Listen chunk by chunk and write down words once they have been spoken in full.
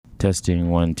Testing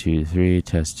 1, 2, 3.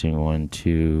 Testing 1,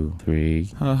 2,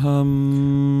 3.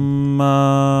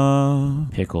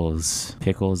 Pickles.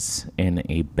 Pickles in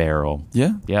a barrel.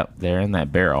 Yeah? Yep, they're in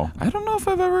that barrel. I don't know if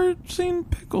I've ever seen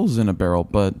pickles in a barrel,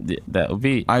 but That would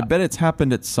be... I bet it's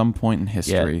happened at some point in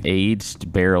history. Yeah,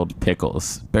 aged barreled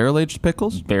pickles. Barrel-aged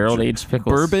pickles? Barrel-aged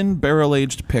pickles. Bourbon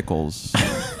barrel-aged pickles.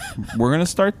 We're going to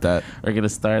start that. We're going to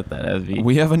start that.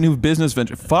 We have a new business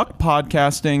venture. Fuck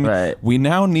podcasting. Right. We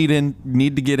now need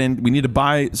to get in. We need to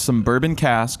buy some bourbon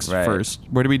casks first.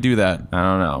 Where do we do that? I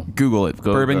don't know. Google it.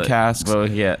 Bourbon casks. Well,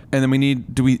 yeah. And then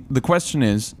the question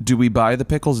is, do we buy the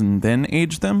pickles and then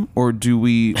age them, or do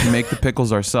we make the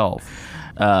pickles ourselves?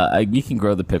 You can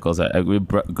grow the pickles. We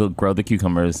grow the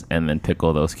cucumbers and then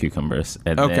pickle those cucumbers.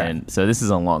 And then, so this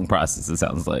is a long process, it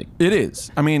sounds like. It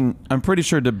is. I mean, I'm pretty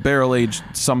sure to barrel age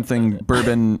something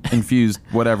bourbon infused,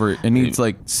 whatever, it needs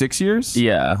like 6 years?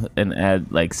 Yeah, and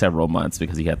add like several months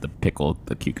because you have to pickle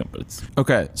the cucumbers.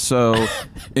 Okay, so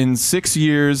in 6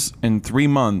 years and 3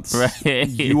 months,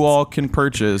 you all can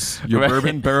purchase your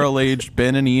bourbon barrel aged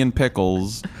Ben and Ian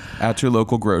pickles at your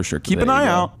local grocer. Keep an eye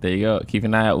out. There you go. Keep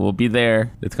an eye out. We'll be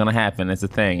there. It's going to happen. It's a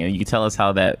thing. And you can tell us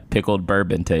how that pickled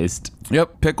bourbon tastes.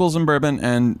 Yep, pickles and bourbon,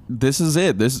 and this is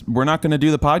it. We're not going to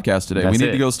do the podcast today. We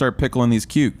need to go start pickling these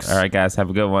cukes. All right, guys. Have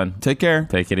a good one. Take care.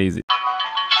 Take it easy.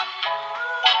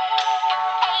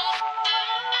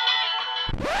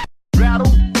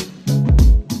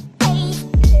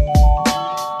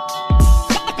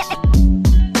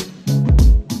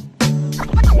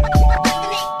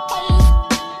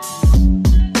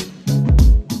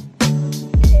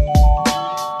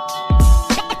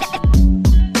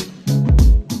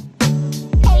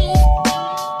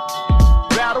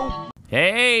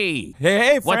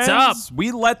 Hey, friends. What's up?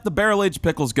 We let the barrel-aged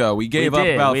pickles go. We gave up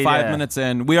about 5 minutes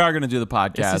in. We are going to do the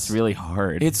podcast. This is really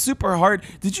hard. It's super hard.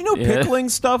 Did you know pickling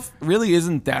stuff really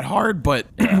isn't that hard, but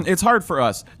it's hard for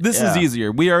us. This is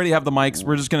easier. We already have the mics.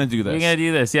 We're just going to do this. We're going to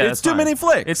do this. Yeah, It's Too Many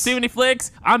Flicks. It's Too Many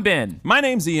Flicks. I'm Ben. My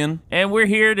name's Ian. And we're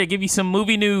here to give you some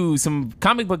movie news, some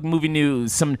comic book movie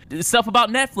news, some stuff about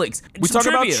Netflix. We talk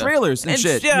about trailers and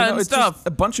shit. Yeah, and it's stuff. Just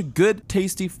a bunch of good,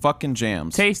 tasty fucking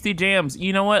jams. Tasty jams.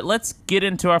 You know what? Let's get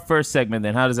into our first segment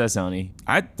then. How does that sound, E?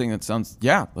 I think that sounds,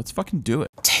 yeah, let's fucking do it.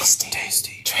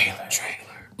 Tasty trailer.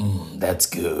 That's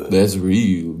good. That's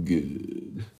real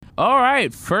good. All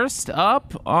right, first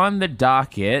up on the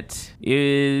docket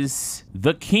is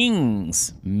The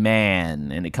King's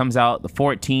Man, and it comes out the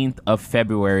 14th of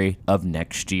February of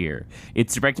next year.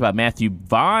 It's directed by Matthew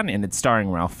Vaughn, and it's starring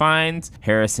Ralph Fiennes,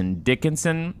 Harrison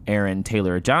Dickinson, Aaron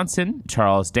Taylor-Johnson,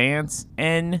 Charles Dance,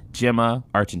 and Gemma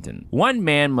Arterton. One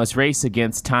man must race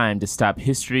against time to stop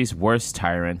history's worst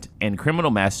tyrant and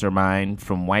criminal mastermind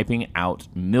from wiping out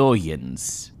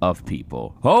millions of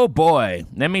people. Oh boy,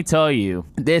 let me tell you,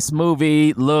 this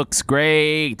movie looks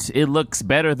great. It looks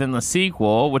better than the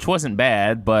sequel, which wasn't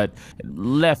bad, but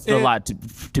left a lot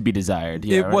to be desired.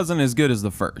 Yeah, it wasn't as good as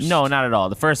the first. No, not at all.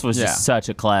 The first was just such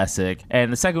a classic,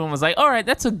 and the second one was like, all right,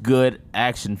 that's a good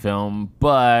action film,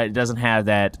 but it doesn't have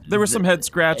that. There were some head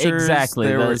scratchers. Exactly.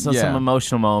 There were some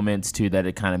emotional moments too that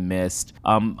it kind of missed.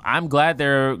 I'm glad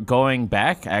they're going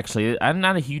back. Actually, I'm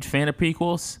not a huge fan of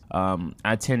prequels.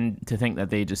 I tend to think that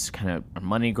they just kind of are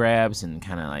money grabs and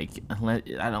kind of like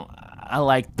I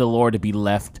like the lore to be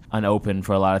left unopened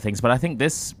for a lot of things, but I think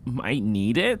this might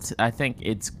need it. I think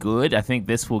it's good. I think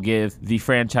this will give the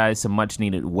franchise some much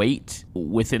needed weight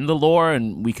within the lore,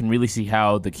 and we can really see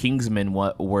how the Kingsmen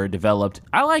were developed.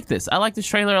 I like this. I like this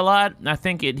trailer a lot. I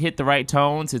think it hit the right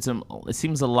tones. It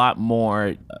seems a lot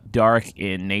more dark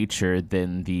in nature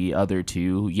than the other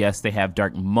two. Yes, they have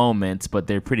dark moments, but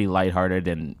they're pretty lighthearted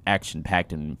and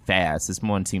action-packed and fast. This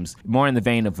one seems more in the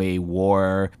vein of a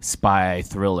war spy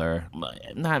thriller.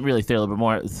 Not really thriller, but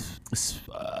more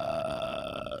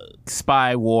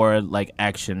spy war like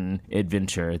action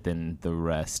adventure than the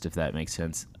rest, if that makes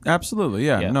sense. Absolutely,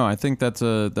 yeah. No, I think that's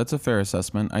a fair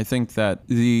assessment. I think that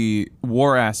the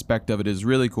war aspect of it is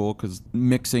really cool because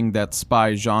mixing that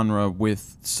spy genre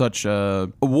with such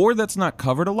a war that's not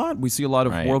covered a lot. We see a lot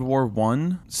of World War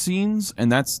I scenes,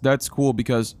 and that's cool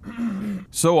because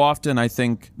so often I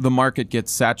think the market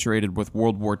gets saturated with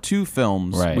World War II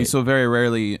films. Right. We so very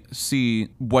rarely see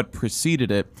what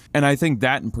preceded it, and I think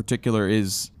that in particular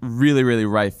is really, really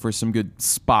rife for some good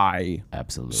spy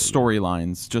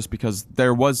storylines, just because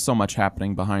there was so much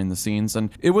happening behind the scenes, and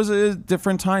it was a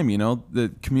different time. You know,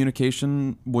 the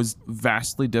communication was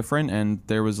vastly different, and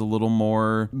there was a little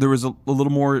more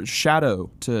shadow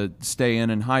to stay in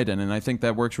and hide in, and I think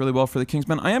that works really well for the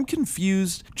Kingsmen. I am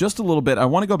confused just a little bit. I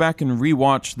want to go back and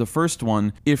rewatch the first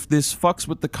one if this fucks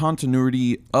with the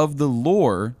continuity of the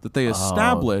lore that they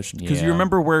established. Because you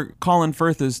remember where Colin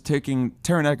Firth is taking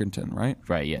Taron Egerton, right?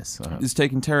 Right, yes. Is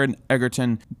taking Taron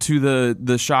Egerton to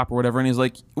the shop or whatever, and he's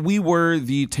like, we were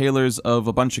the tailors of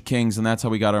a bunch of kings, and that's how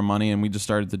we got our money, and we just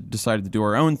decided to do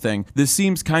our own thing. This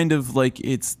seems kind of like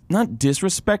it's not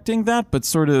disrespecting that, but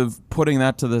sort of putting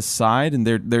that to the side, and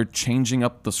they're changing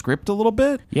up the script a little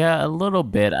bit. Yeah, a little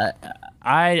bit.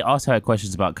 I also had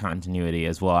questions about continuity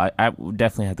as well. I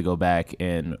definitely have to go back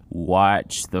and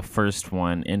watch the first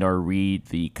one and or read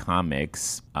the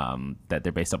comics that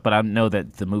they're based off. But I know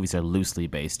that the movies are loosely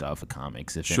based off of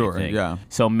comics, if anything. Yeah.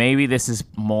 So maybe this is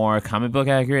more comic book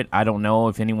accurate. I don't know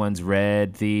if anyone's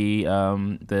read the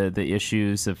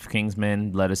issues of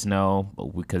Kingsman. Let us know,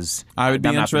 because I would be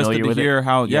interested to hear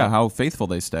how faithful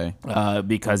they stay.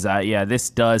 Because this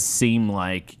does seem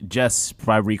like, just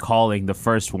by recalling the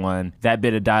first one, that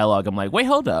bit of dialogue, I'm like, wait,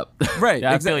 hold up. Right,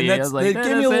 exactly. It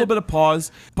gave me a little bit of pause,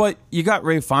 but you got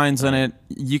Ray Fiennes in it.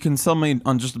 You can sell me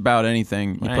on just about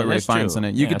anything. You put Ray Fiennes in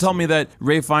it. You could tell me that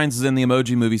Ray Fiennes is in the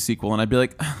Emoji Movie sequel, and I'd be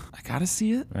like, I gotta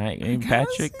see it. Right, and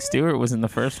Patrick Stewart was in the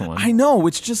first one. I know,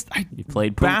 which just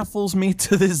baffles me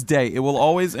to this day. It will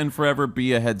always and forever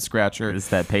be a head scratcher. It's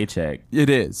that paycheck. It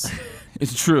is.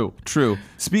 It's true.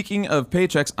 Speaking of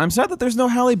paychecks, I'm sad that there's no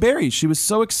Halle Berry. She was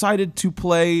so excited to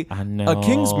play a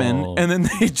Kingsman, and then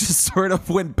they just sort of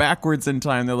went backwards in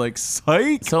time. They're like,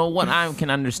 psych. So what I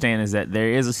can understand is that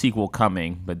there is a sequel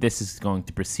coming, but this is going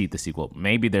to precede the sequel.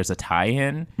 Maybe there's a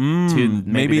tie-in to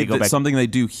maybe they go back. Something they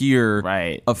do here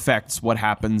right. affects what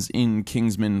happens in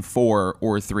Kingsman 4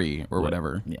 or 3 or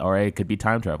whatever. Or it could be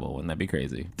time travel. Wouldn't that be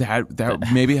crazy?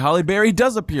 That maybe Halle Berry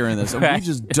does appear in this, and we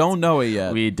just don't know it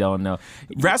yet. We don't know.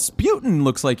 Rasputin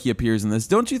looks like he appears in this.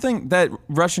 Don't you think that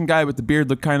Russian guy with the beard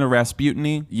looked kind of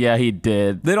Rasputin-y? Yeah, he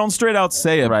did. They don't straight out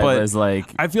say it, right, but it's like,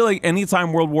 I feel like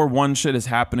anytime World War I shit is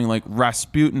happening, like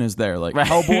Rasputin is there. Like,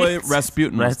 Hellboy,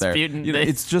 Rasputin is there. You know,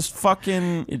 it's just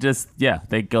fucking...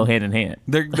 they go hand in hand.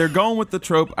 They're going with the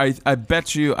trope. I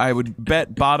bet you, I would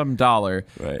bet bottom dollar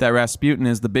that Rasputin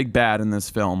is the big bad in this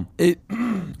film. It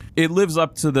lives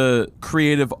up to the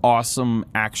creative, awesome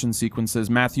action sequences.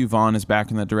 Matthew Vaughn is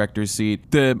back in the director's seat.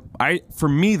 For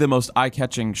me, the most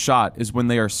eye-catching shot is when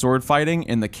they are sword fighting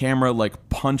and the camera like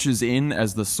punches in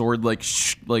as the sword like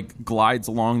glides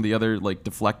along the other like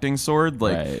deflecting sword.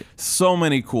 Like so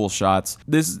many cool shots.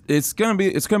 It's gonna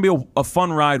be a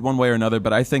fun ride one way or another.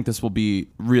 But I think this will be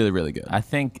really, really good. I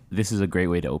think this is a great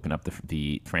way to open up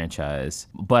the franchise.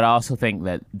 But I also think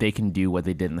that they can do what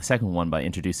they did in the second one by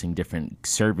introducing different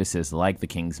services like the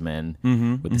Kingsmen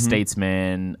with the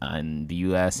Statesmen in the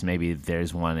U.S. Maybe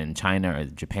there's one in China or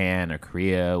Japan or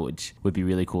Korea, which would be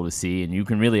really cool to see. And you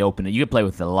can really open it. You can play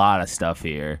with a lot of stuff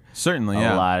here. Certainly,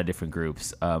 a lot of different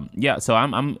groups. So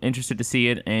I'm interested to see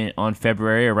it on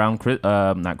February around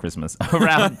not Christmas.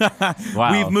 Around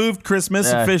wow, we've moved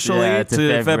Christmas officially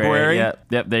to February.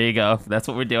 Yep, there you go. That's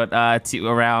what we're doing. To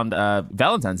around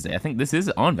Valentine's Day. I think this is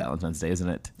on Valentine's Day, isn't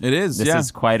it? It is. This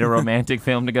is quite a romantic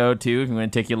film to go to. You're going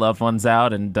to take your loved ones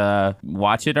out and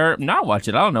watch it or not watch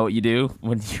it. I don't know what you do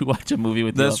when you watch a movie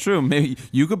with. That's true. Maybe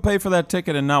you could pay for that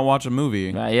ticket and not watch a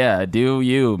movie. Do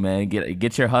you, man?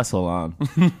 Get your hustle on.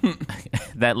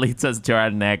 That leads us to our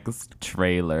next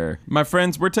trailer. My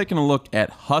friends, we're taking a look at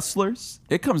Hustlers.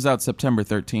 It comes out September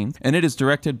 13th, and it is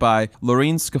directed by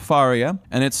Lorene Scafaria,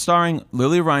 and it's starring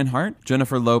Lily Reinhart,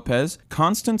 Jennifer Lopez,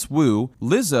 Constance Wu,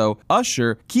 Lizzo,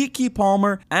 Usher, Keke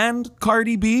Palmer, and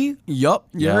Cardi B. Yup,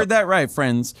 you heard that right,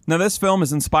 friends. Now, this film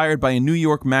is inspired by a New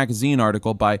York Magazine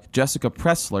article by Jessica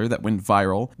Pressler that went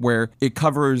viral, where it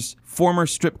covers former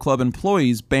strip club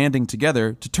employees banding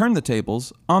together to turn the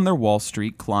tables on their Wall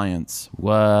Street clients.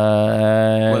 What?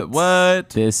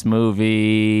 This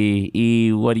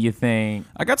movie, what do you think?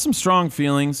 I got some strong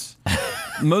feelings.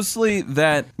 Mostly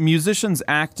that musicians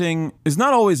acting is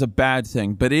not always a bad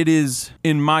thing, but it is,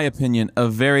 in my opinion, a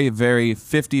very, very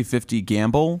 50-50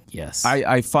 gamble. Yes.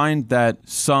 I find that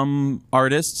some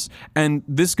artists, and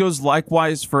this goes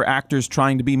likewise for actors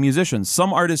trying to be musicians,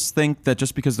 some artists think that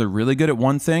just because they're really good at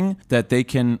one thing, that they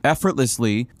can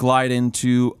effortlessly glide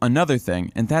into another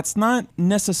thing, and that's not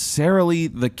necessarily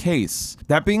the case.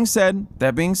 That being said,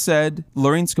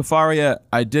 Lorene Scafaria,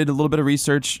 I did a little bit of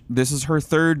research. This is her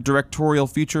third directorial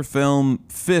feature film,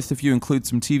 5th if you include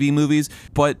some TV movies,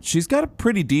 but she's got a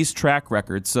pretty decent track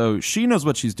record, so she knows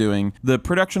what she's doing. The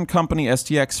production company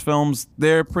STX Films,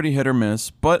 they're pretty hit or miss,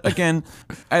 but again,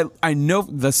 I know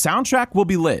the soundtrack will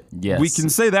be lit. Yes. We can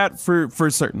say that for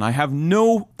certain. I have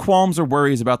no qualms or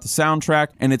worries about the soundtrack,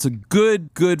 and it's a good,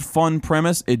 fun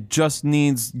premise. It just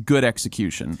needs good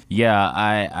execution. Yeah,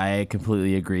 I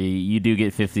completely agree. You do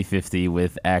get 50-50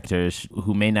 with actors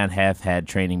who may not have had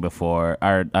training before,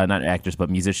 or not actors, but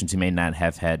musicians who may not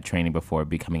have had training before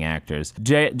becoming actors.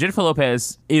 Jennifer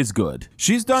Lopez is good.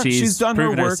 She's done her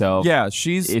work. Herself. Yeah,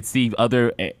 it's the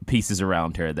other pieces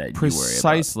around her that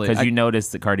precisely you worry about. Because you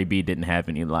noticed that Cardi B didn't have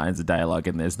any lines of dialogue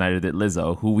in this, neither did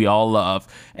Lizzo, who we all love,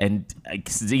 and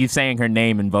you saying her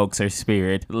name invokes her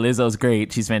spirit. Lizzo's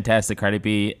great. She's fantastic. Cardi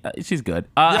B, she's good.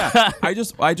 Yeah, I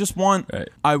just want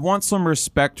I want some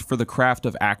respect for the craft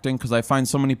of acting, because I find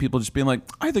so many people just being like,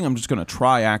 I think I'm just going to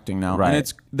try acting now. Right.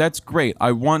 And that's great.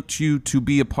 I want you to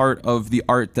be a part of the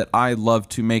art that I love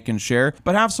to make and share,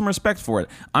 but have some respect for it.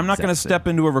 I'm not going to step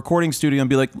into a recording studio and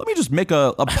be like, let me just make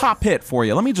a pop hit for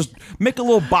you. Let me just make a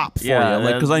little bop for you.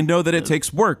 Like, because I know that it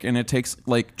takes work, and it takes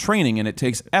like training, and it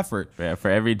takes effort. Yeah, for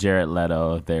every Jared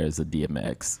Leto, there's a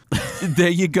DMX. There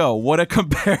you go. What a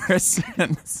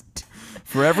comparison.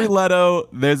 For every Leto,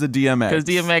 there's a DMX. Because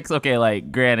DMX, okay,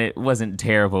 like, granted, wasn't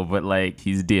terrible, but, like,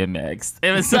 he's DMX.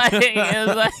 It was like,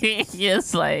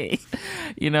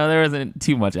 you know, there wasn't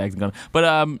too much acting going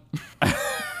on. But,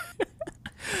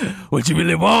 what you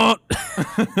really want?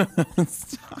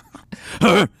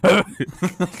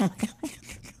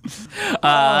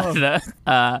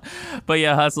 But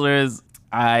yeah, Hustlers,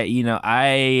 I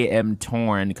am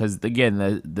torn because,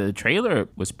 again, the trailer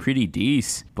was pretty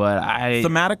decent, but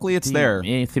thematically it's there.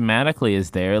 Thematically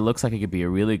is there. It looks like it could be a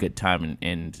really good time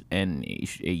and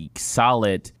a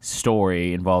solid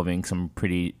story involving some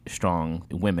pretty strong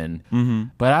women. Mm-hmm.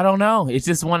 But I don't know. It's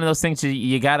just one of those things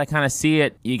you gotta kind of see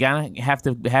it. You gotta have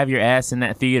to have your ass in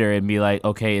that theater and be like,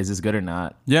 okay, is this good or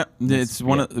not? Yeah, it's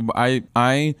one of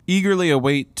I eagerly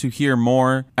await to hear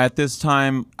more. At this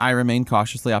time, I remain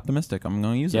cautiously optimistic. I'm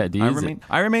going to use it.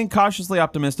 I remain cautiously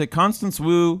optimistic. Constance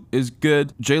Wu is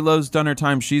good. J-Lo's done her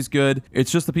time. She's good.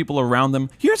 It's just the people around them.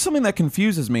 Here's something that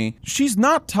confuses me. She's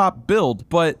not top billed,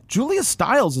 but Julia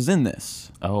Stiles is in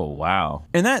this. Oh, wow.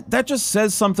 And that just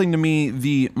says something to me,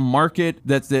 the market,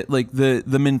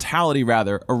 the mentality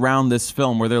rather around this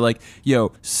film, where they're like,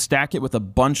 yo, stack it with a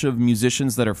bunch of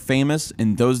musicians that are famous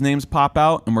and those names pop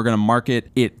out and we're going to market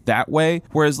it that way.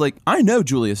 Whereas, like, I know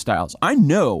Julia Stiles. I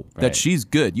know that she's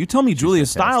good. You tell me Julia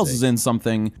Stiles is in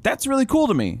something, that's really cool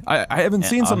to me. I haven't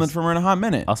seen something from her in a hot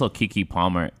minute. Also, Keke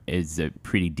Palmer is a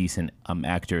pretty decent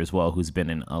actor as well, who's been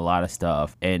in a lot of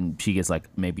stuff, and she gets like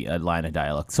maybe a line of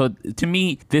dialogue. So to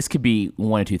me, this could be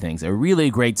one of two things: a really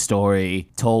great story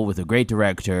told with a great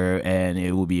director, and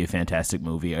it will be a fantastic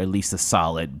movie, or at least a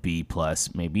solid B+,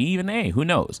 maybe even A. Who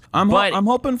knows? I'm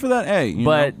hoping for that A.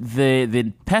 But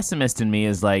the pessimist in me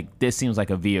is like, this seems like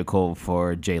a vehicle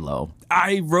for J-Lo.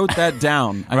 I wrote that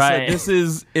down. I said this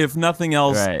is, if nothing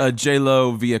else, a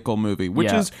J-Lo vehicle movie,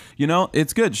 which is,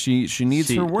 it's good. She needs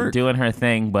her work. Doing her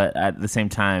thing, but at the same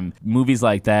time, movies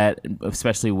like that,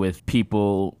 especially with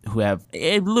people who have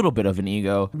a little bit of an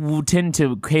ego, will tend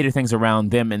to cater things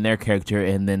around them and their character,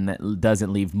 and then that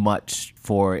doesn't leave much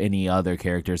for any other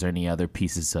characters or any other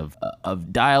pieces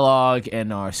of dialogue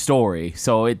and our story.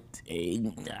 So I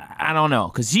don't know,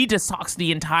 because she just talks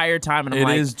the entire time, and I'm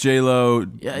it is J-Lo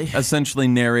essentially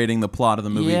narrating the plot of the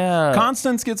movie. Yeah.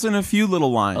 Constance gets in a few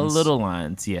little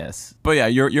lines. Yes. But yeah,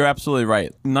 you're absolutely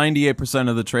right. 98%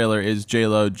 of the trailer is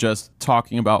J-Lo just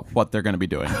talking about what they're going to be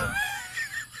doing.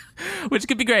 Which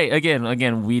could be great.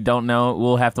 Again, we don't know.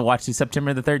 We'll have to watch to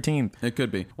September the 13th. It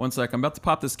could be. One sec. I'm about to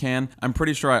pop this can. I'm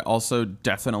pretty sure I also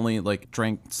definitely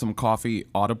drank some coffee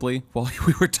audibly while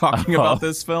we were talking about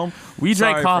this film. We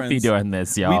drank coffee during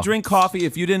this, y'all. We drink coffee.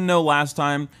 If you didn't know last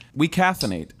time, we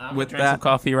caffeinate with that. Some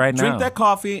coffee right now. Drink that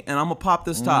coffee, and I'm going to pop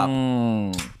this top.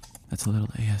 That's a little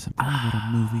ASMR, a little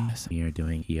movie. We are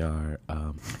doing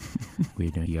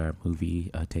ER movie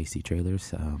tasty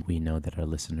trailers. We know that our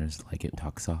listeners like it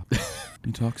talk soft.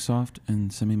 We talk soft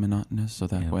and semi-monotonous, so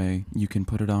that way you can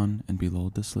put it on and be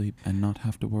lulled to sleep and not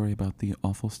have to worry about the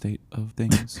awful state of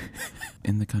things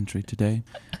in the country today.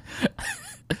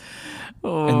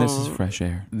 And this is fresh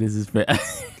air. This is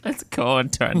Let's go on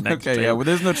to our next Okay, yeah, well,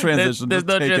 there's no transition. There's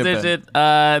no transition.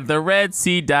 The Red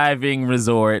Sea Diving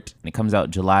Resort. It comes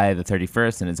out July the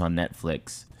 31st and it's on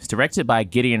Netflix. It's directed by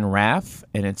Gideon Raff,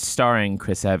 and it's starring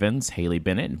Chris Evans, Haley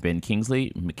Bennett, Ben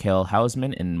Kingsley, Mikhail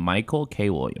Hausman, and Michael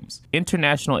K. Williams.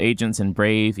 International agents and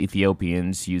brave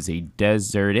Ethiopians use a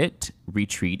deserted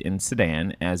retreat in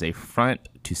Sudan as a front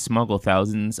to smuggle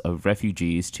thousands of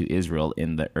refugees to Israel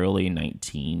in the early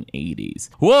 1980s.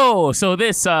 Whoa, so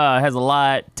this has a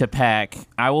lot to pack.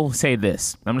 I will say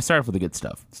this. I'm going to start off with the good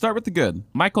stuff. Start with the good.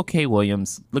 Michael K.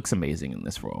 Williams looks amazing in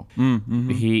this role.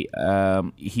 Mm-hmm.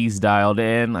 He's dialed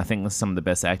in. I think that's some of the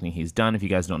best acting he's done. If you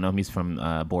guys don't know him, he's from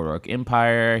Boardwalk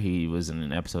Empire. He was in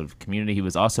an episode of Community. He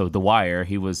was also The Wire.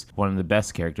 He was one of the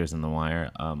best characters in The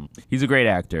Wire. He's a great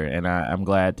actor, and I'm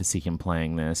glad to see him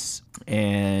playing this.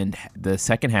 And the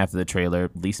second half of the trailer,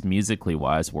 at least musically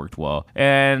wise, worked well.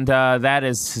 And that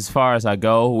is as far as I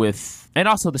go with. And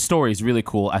also the story is really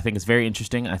cool. I think it's very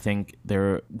interesting. I think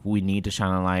we need to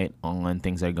shine a light on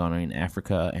things that are going on in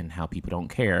Africa and how people don't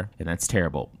care, and that's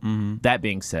terrible. Mm-hmm. That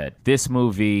being said, this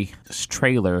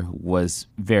trailer was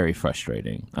very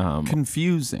frustrating.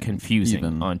 Confusing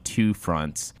even. On two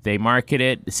fronts. They market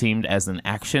it seemed as an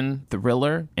action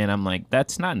thriller, and I'm like,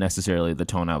 that's not necessarily the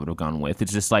tone I would have gone with.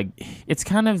 It's just like, it's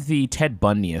kind of the Ted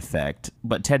Bundy effect,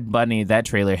 but Ted Bundy, that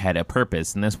trailer had a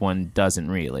purpose, and this one doesn't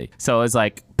really. So it's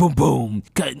like, boom, boom.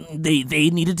 They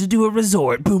needed to do a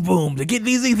resort, boom, boom, to get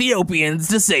these Ethiopians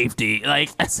to safety.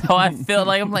 Like, that's how I felt.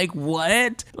 Like, I'm like,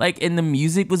 what? Like, and the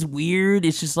music was weird.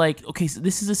 It's just like, okay, so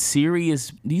this is a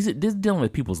serious, this is dealing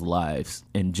with people's lives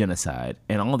and genocide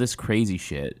and all this crazy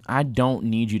shit. I don't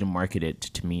need you to market it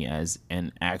to me as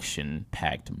an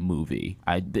action-packed movie.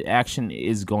 The action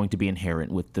is going to be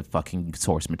inherent with the fucking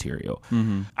source material.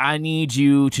 Mm-hmm. I need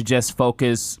you to just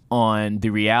focus on the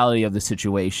reality of the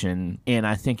situation, and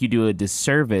I think you do a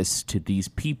disservice to these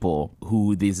people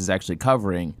who this is actually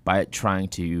covering by trying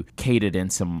to cater in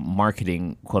some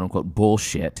marketing quote-unquote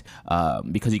bullshit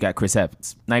because you got Chris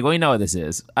Evans. Like, well, you know what this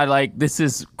is. This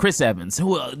is Chris Evans.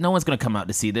 No one's going to come out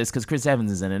to see this because Chris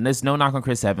Evans is in it. And there's no knock on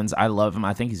Chris Evans. I love him.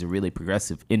 I think he's a really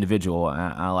progressive individual.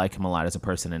 I like him a lot as a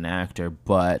person and actor.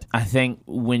 But I think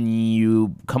when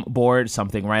you come aboard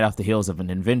something right off the heels of an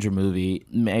Avenger movie,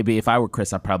 maybe if I were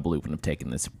Chris, I probably wouldn't have taken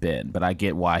this bid. But I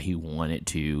get why he wanted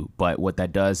to. But what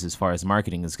that does as far as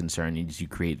marketing is concerned is you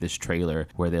create this trailer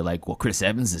where they're like, well, Chris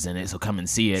Evans is in it, so come and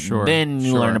see it. Sure, and then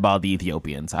you learn about the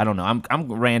Ethiopians. I don't know.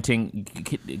 I'm ranting.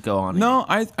 Go on. No,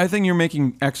 I think you're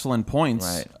making excellent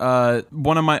points. Right.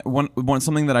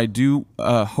 Something that I do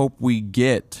hope we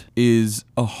get is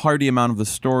a hearty amount of the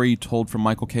story told from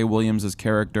Michael K. Williams'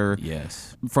 character.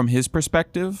 Yes. From his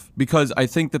perspective, because I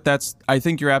think I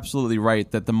think you're absolutely right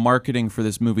that the marketing for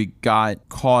this movie got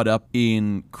caught up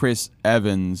in Chris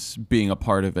Evans being a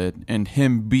part of it and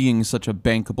him being such a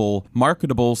bankable,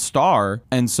 marketable star.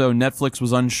 And so Netflix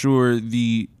was unsure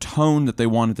the tone that they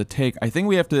wanted to take. I think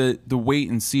we have to wait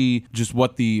and see just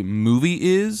what the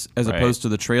movie is as opposed to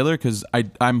the trailer, because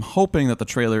I'm hoping that the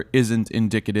trailer isn't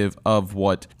indicative of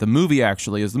what the movie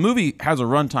actually is. The movie has a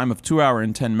runtime of 2 hours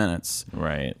and 10 minutes.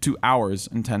 Right. 2 hours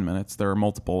and 10 minutes. There are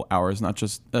multiple hours, not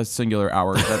just a singular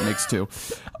hour that makes two.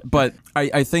 But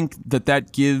I think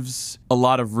that gives a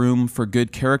lot of room for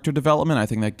good character development. I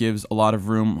think that gives a lot of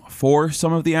room for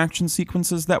some of the action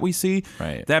sequences that we see.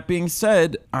 Right. That being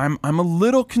said, I'm a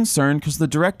little concerned because the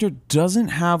director doesn't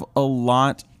have a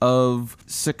lot of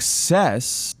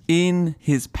success in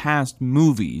his past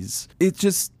movies.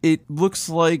 It looks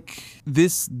like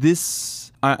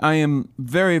this I am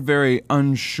very, very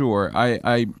unsure.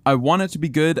 I want it to be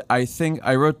good. I think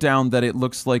I wrote down that it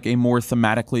looks like a more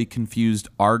thematically confused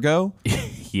Argo.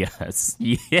 Yes.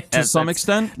 To some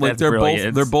extent, like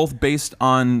they're both based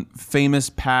on famous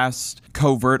past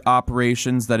covert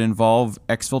operations that involve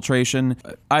exfiltration.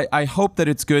 I hope that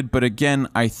it's good, but again,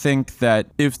 I think that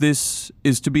if this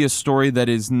is to be a story that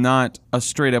is not a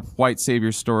straight up white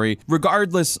savior story,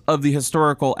 regardless of the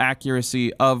historical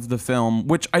accuracy of the film,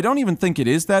 which I don't even think it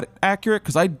is that accurate,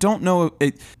 because I don't know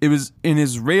it was an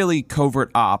Israeli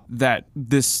covert op that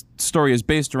this story is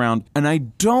based around, and I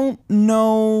don't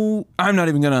know. I'm not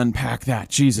even going to unpack that.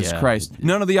 Jesus Christ.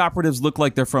 None of the operatives look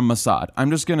like they're from Mossad.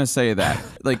 I'm just going to say that.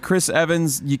 Like Chris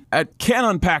Evans, I can't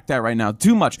unpack that right now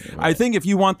too much. Right. I think if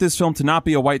you want this film to not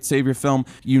be a white savior film,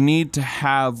 you need to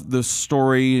have the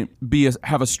story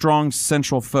have a strong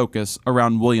central focus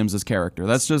around Williams' character.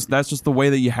 That's just the way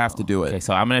that you have to do it. Okay,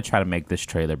 so I'm gonna try to make this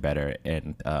trailer better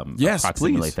in yes,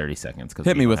 approximately please. 30 seconds.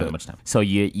 Hit me with it. Much time. So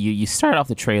you start off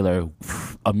the trailer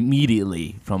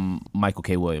immediately from Michael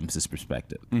K. Williams'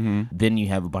 perspective. Then you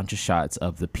have a bunch of shots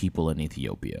of the people in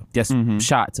Ethiopia, just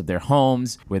shots of their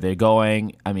homes, where they're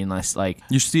going. I mean, that's like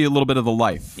you see a little bit of the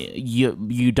life.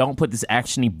 You don't put this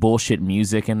actiony bullshit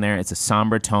music in there. It's a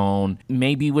somber tone,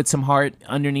 maybe with some heart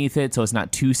underneath it, so it's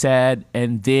not too sad.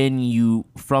 And then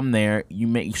from there, you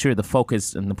make sure the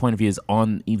focus and the point of view is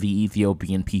on the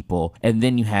Ethiopian people, and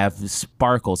then you have the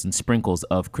sparkles and sprinkles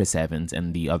of Chris Evans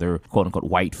and the other quote unquote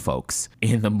white folks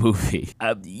in the movie.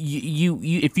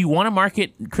 If you want to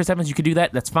market Chris Evans, you could do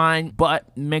that. That's fine, but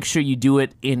make sure you do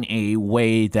it in a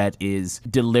way that is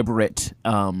deliberate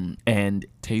and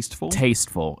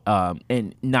tasteful,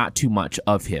 and not too much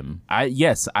of him.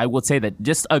 I would say that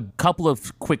just a couple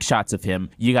of quick shots of him,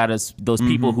 you got those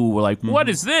people who were like, what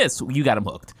is this? You got him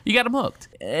hooked.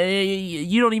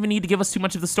 You don't even need to give us too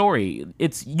much of the story.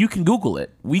 You can Google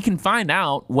it. We can find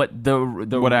out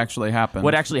what actually happened.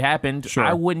 What actually happened. Sure.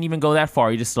 I wouldn't even go that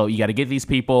far. You got to get these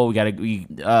people,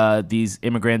 these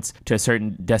immigrants to a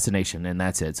certain destination, and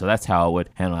that's it. So that's how I would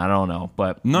handle it. I don't know,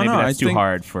 but maybe that's too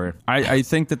hard for. I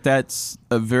think that's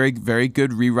a very, very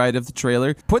good rewrite of the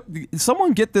trailer.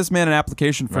 Someone get this man an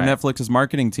application for Netflix's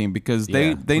marketing team, because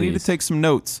they need to take some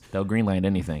notes. They'll greenlight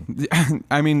anything.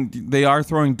 I mean, they are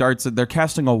throwing darts. They're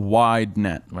casting a wide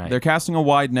net. Right. They're casting a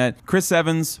wide net. Chris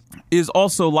Evans is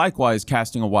also likewise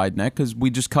casting a wide net, because we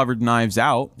just covered Knives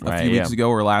Out a few weeks ago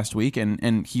or last week,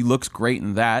 and he looks great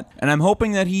in that. And I'm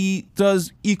hoping that he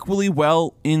does equally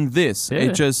well in this.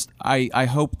 Yeah. I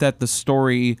hope that the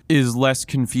story is less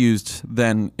confused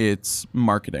than its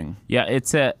marketing. Yeah,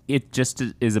 it just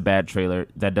is a bad trailer.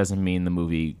 That doesn't mean the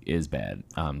movie is bad.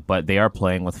 But they are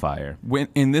playing with fire.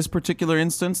 In this particular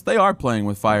instance, they are playing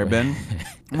with fire, Ben.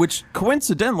 Which,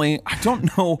 coincidentally, I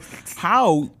don't know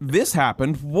how this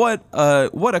happened. What a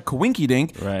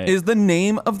coinkydink is the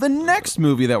name of the next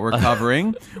movie that we're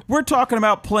covering. We're talking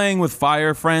about Playing with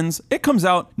Fire, friends. It comes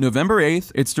out November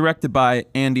 8th. It's directed by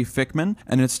Andy Fickman,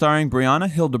 and it's starring Brianna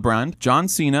Hildebrand, John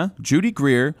Cena, Judy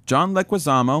Greer, John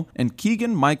Leguizamo, and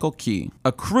Keegan-Michael Key.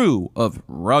 A crew of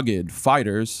rugged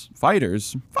firefighters.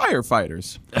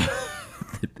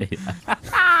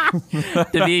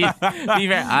 To be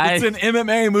fair, it's an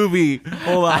MMA movie.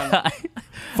 Hold on.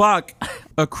 Fuck.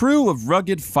 A crew of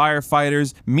rugged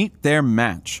firefighters meet their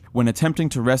match when attempting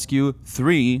to rescue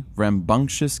 3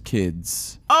 rambunctious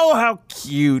kids. Oh, how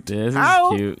cute. This is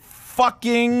cute.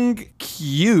 Fucking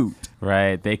cute.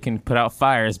 Right, they can put out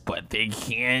fires, but they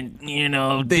can't,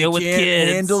 deal with kids. They can't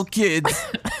handle kids.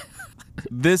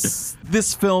 This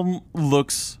film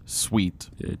looks sweet.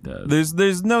 It does.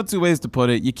 There's no two ways to put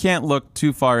it. You can't look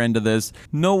too far into this.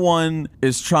 No one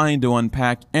is trying to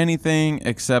unpack anything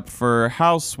except for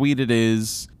how sweet it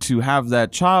is to have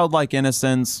that childlike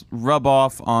innocence rub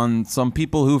off on some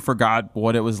people who forgot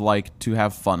what it was like to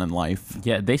have fun in life.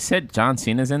 Yeah, they said John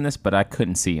Cena's in this, but I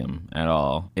couldn't see him at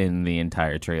all in the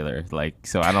entire trailer.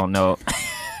 So I don't know.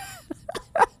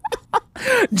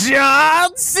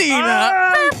 John Cena!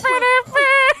 I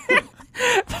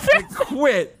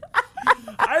quit.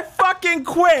 I fucking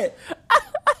quit.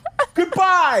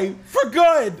 Goodbye for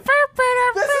good.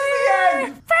 This is the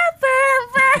end.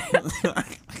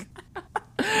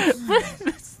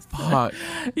 Fuck.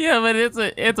 Yeah, but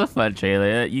it's a fun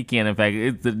trailer. You can't, in fact,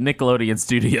 it's the Nickelodeon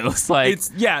Studios. They're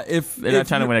not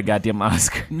trying to win a goddamn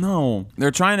Oscar. No,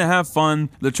 they're trying to have fun.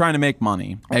 They're trying to make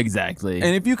money. Exactly.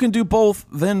 And if you can do both,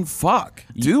 then fuck,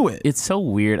 do it. It's so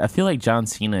weird. I feel like John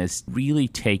Cena is really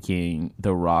taking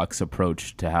The Rock's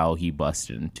approach to how he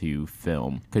busted into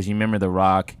film. Because you remember The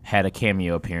Rock had a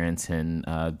cameo appearance in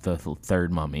the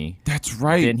third Mummy. That's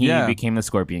right. Then he became the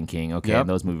Scorpion King. Okay, and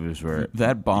those movies were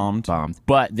that bombed.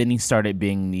 But then he started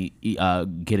being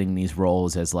getting these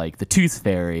roles as like the Tooth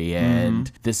Fairy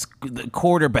and the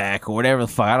quarterback or whatever the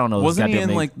fuck. I don't know. Wasn't he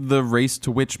in like The Race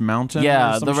to Witch Mountain?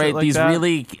 Yeah, these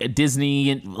really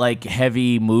Disney like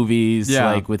heavy movies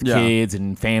with kids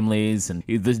and families, and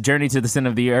the Journey to the Center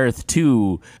of the Earth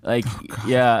too.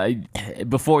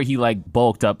 Before he like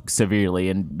bulked up severely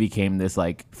and became this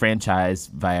like franchise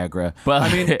Viagra. But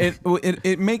I mean,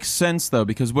 it makes sense though,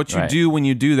 because what you do when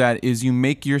you do that is you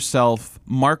make yourself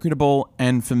marketable and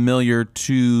and familiar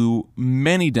to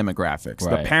many demographics.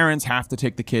 Right. The parents have to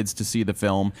take the kids to see the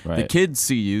film. The Right. kids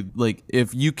see you. Like,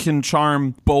 if you can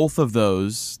charm both of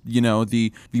those, you know,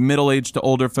 the middle-aged to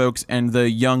older folks and the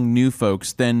young new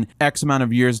folks, then X amount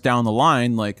of years down the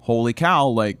line, like, holy cow,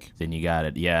 like, Then you got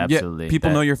it. Yeah, absolutely. yeah, people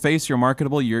know your face, you're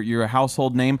marketable, you're a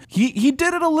household name. He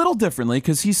did it a little differently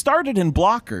because he started in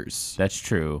Blockers. That's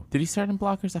true. Did he start in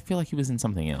Blockers? I feel like he was in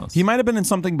something else. He might have been in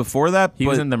something before that. He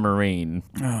but was in The Marine.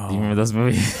 Do you remember those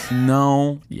movies?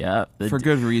 no, Yeah. for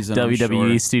good reason. I'm WWE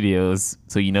sure. Studios.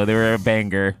 So you know they were a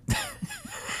banger.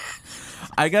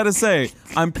 I gotta say,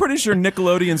 I'm pretty sure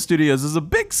Nickelodeon Studios is a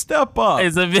big step up.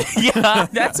 It's a big, yeah,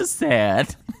 that's a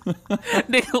sad.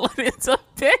 Nickelodeon's a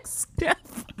big step.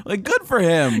 Like, good for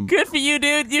him. Good for you,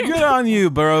 dude. You Good on you,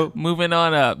 bro. moving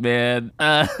on up, man.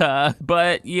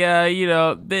 But yeah, you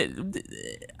know,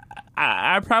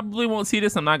 I probably won't see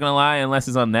this. I'm not gonna lie, unless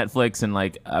it's on Netflix and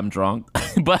like I'm drunk.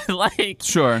 But like,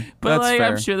 Sure, but that's like, fair.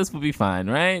 I'm sure this will be fine,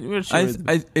 right? We're sure.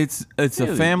 It's a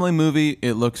Really? family movie.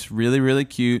 It looks really, really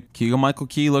cute. Keegan-Michael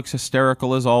Key looks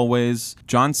hysterical as always.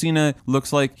 John Cena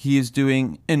looks like he is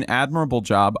doing an admirable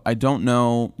job. I don't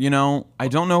know, I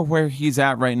don't know where he's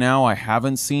at right now. I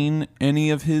haven't seen any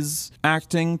of his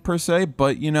acting per se,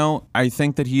 but I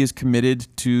think that he is committed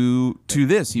to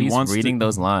this. He He's wants reading to,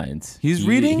 those lines. He's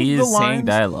reading he the is lines. saying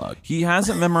dialogue. He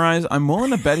hasn't memorized. I'm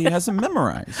willing to bet he hasn't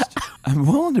memorized. I'm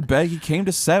willing to bet he came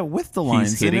to set with the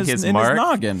lines He's hitting in his mark.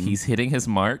 noggin. He's hitting his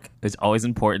mark. It's always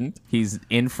important. He's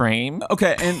in frame.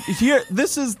 Okay, and here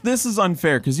this is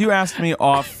unfair because you asked me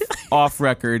off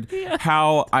record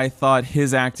how I thought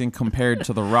his acting compared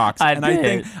to The Rock's, I and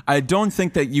did. I don't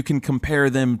think that you can compare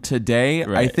them today. I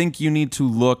Right. think you need to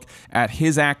look at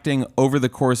his acting over the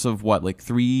course of what, like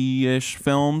 3-ish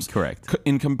films, Correct.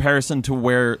 In comparison to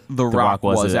where The Rock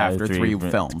was at after 3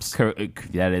 films.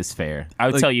 That is fair. I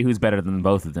would tell you who's better than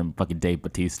both of them. Fucking Dave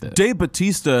Bautista. Dave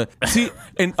Bautista, see,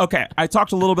 and okay, I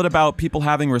talked a little bit about people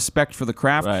having respect for the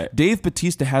craft. Right. Dave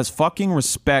Bautista has fucking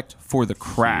respect for the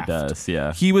craft. He does,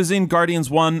 yeah. He was in Guardians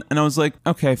 1, and I was like,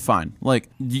 okay, fine. Like,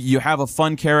 you have a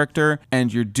fun character,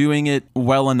 and you're doing it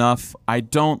well enough. I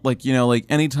don't, like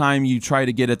anytime you try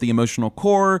to get at the emotional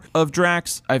core of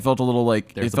Drax, I felt a little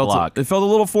like, There's it a felt block. it felt a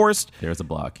little forced. There's a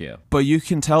block, yeah. But you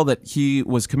can tell that he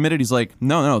was committed. He's like,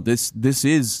 no, this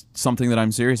is something that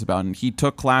I'm serious about. And he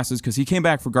took classes because he came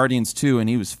back for Guardians 2 and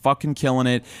he was fucking killing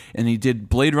it. And he did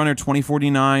Blade Runner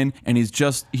 2049, and he's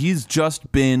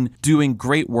just been doing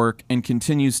great work and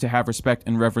continues to have respect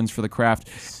and reverence for the craft.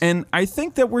 And I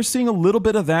think that we're seeing a little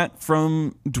bit of that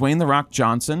from Dwayne "The Rock"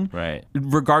 Johnson, Right.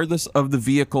 regardless of the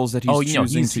vehicles that he's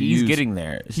choosing to use. He's getting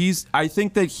there. I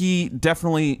think that he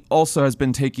definitely also has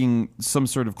been taking some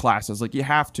sort of classes. Like, you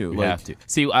have to. You have to.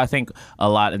 See, I think a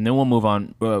lot, and then we'll move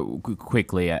on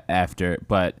quickly after,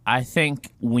 but I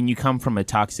think when you come from a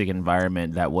toxic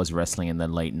environment that was wrestling in the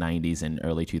late 90s and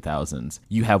early 2000s,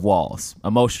 you have walls,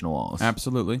 emotional walls.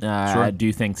 Absolutely. Sure. I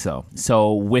do think so.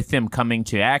 So with them coming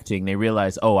to acting, they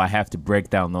realize, oh, I have to break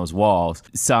down those walls.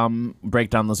 Some break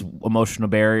down those emotional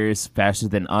barriers faster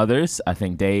than others. I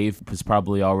think Dave was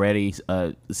probably already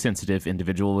a sensitive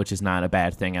individual, which is not a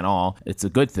bad thing at all. It's a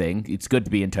good thing. It's good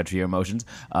to be in touch with your emotions.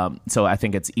 So I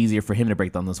think it's easier for him to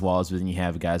break down those walls when you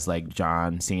have guys like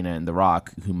John Cena and The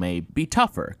Rock who may be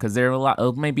tougher because they're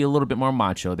maybe a little bit more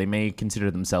macho. They may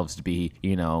consider themselves to be,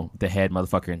 the head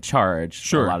motherfucker in charge.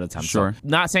 Sure, A lot of the time. sure. So,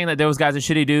 not saying that those guys are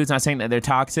shitty dudes. Not saying that they're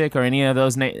toxic or any of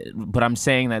those. But I'm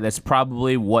saying that that's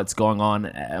probably what's going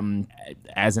on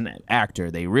as an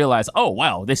actor. They realize, oh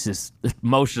wow, this is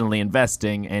emotionally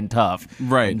investing and tough,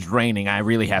 Right. and draining. I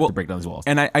really have to break down these walls.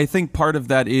 And I think part of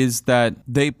that is that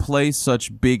they play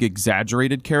such big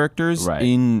exaggerated characters Right.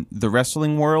 in the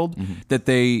wrestling world that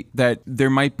there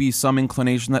might be some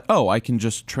inclination that, I can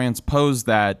just transpose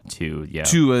that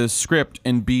to a script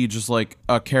and be just like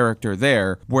a character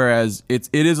there. Whereas it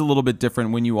is a little bit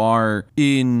different when you are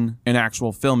in an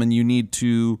actual film and you need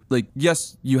to, like,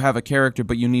 yes, you have a character,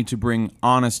 but you need to bring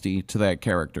honesty to that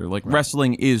character. Like,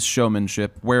 wrestling is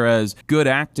showmanship, whereas good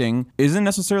acting isn't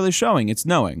necessarily showing, it's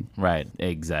knowing. Right,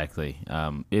 exactly.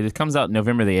 It comes out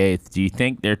November the 8th. Do you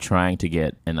think they're trying to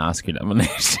get an Oscar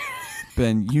nomination?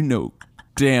 Ben, you know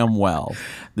damn well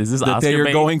This is that Oscar they are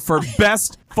bait? going for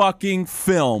best fucking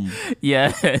film,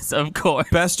 Yes, of course.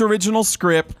 best original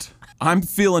script. I'm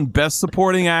feeling best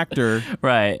supporting actor,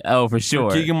 Right. Oh, for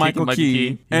sure. Keegan-Michael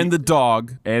Key, and the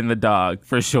dog. And the dog,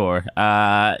 for sure.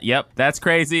 Yep, that's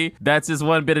crazy. That's just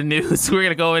one bit of news. We're going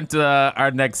to go into our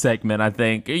next segment, I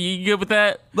think. Are you good with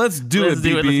that? Let's do Let's it,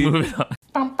 do it. BB. Let's move it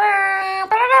on.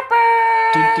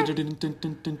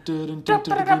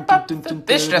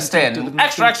 This just in.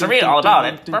 Extra read all about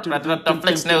it.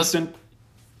 Flicks News.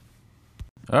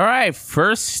 All right,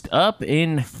 first up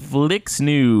in Flicks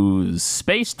News,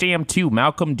 Space Jam 2,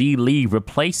 Malcolm D. Lee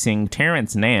replacing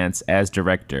Terrence Nance as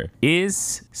director.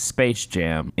 Is Space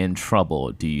Jam in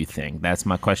trouble, do you think? That's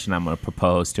my question I'm going to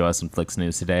propose to us in Flicks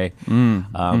News today.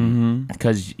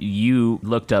 Because you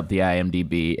looked up the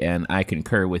IMDb, and I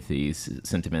concur with these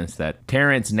sentiments that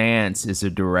Terrence Nance is a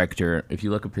director, if you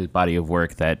look up his body of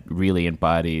work, that really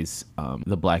embodies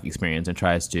the Black experience and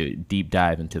tries to deep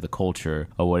dive into the culture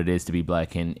of what it is to be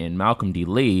Black. And Malcolm D.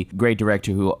 Lee, great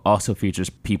director who also features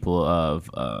people of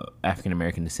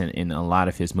African-American descent in a lot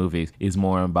of his movies, is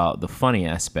more about the funny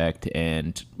aspect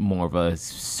and more of a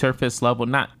surface level,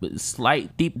 not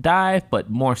slight deep dive, but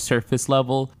more surface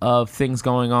level of things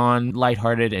going on,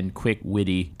 lighthearted and quick,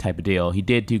 witty type of deal. He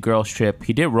did do Girls Trip.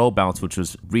 He did Roll Bounce, which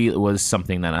was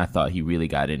something that I thought he really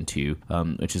got into,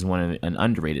 which is an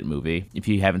underrated movie. If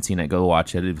you haven't seen it, go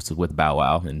watch it. It was with Bow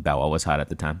Wow, and Bow Wow was hot at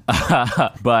the time.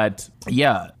 But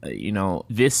yeah,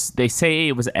 they say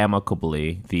it was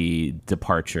amicably the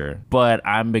departure, but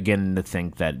I'm beginning to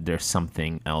think that there's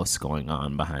something else going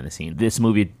on behind the scenes. This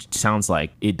movie sounds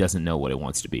like it doesn't know what it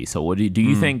wants to be. So what do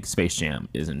you think Space Jam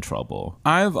is in trouble?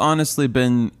 I've honestly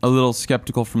been a little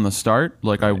skeptical from the start.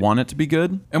 Like, I want it to be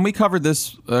good. And we covered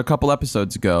this a couple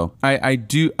episodes ago. I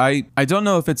don't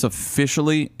know if it's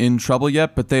officially in trouble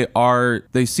yet, but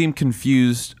they seem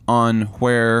confused on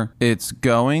where it's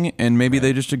going, and maybe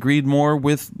they just agreed more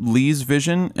with Lee's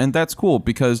vision, and that's cool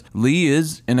because Lee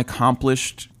is an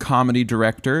accomplished comedy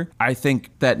director. I think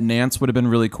that Nance would have been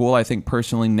really cool. I think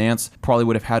personally Nance probably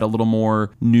would have had a little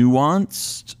more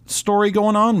nuanced story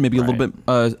going on, maybe a little bit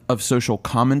of social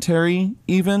commentary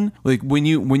even. Like when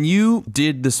you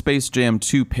did the Space Jam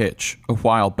 2 pitch a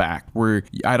while back, where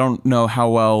I don't know how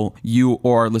well you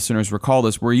or our listeners recall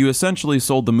this, where you essentially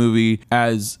sold the movie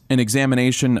as an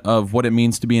examination of what it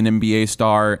means to be an NBA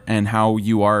star and how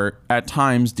you are at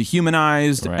times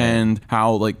dehumanized, and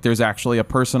how like there's actually a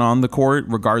person on the court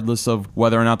regardless of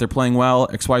whether or not they're playing well,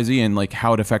 XYZ, and like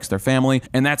how it affects their family.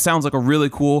 And that sounds like a really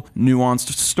cool nuanced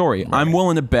story. I'm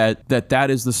willing to bet that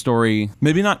is the story,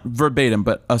 maybe not verbatim,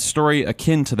 but a story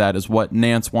akin to that is what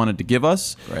Nance wanted to give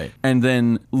us. And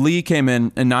then Lee came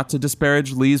in, and not to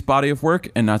disparage Lee's body of work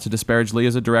and not to disparage Lee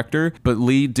as a director, but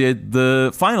Lee did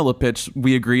the final pitch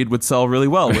we agreed would sell really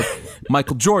well with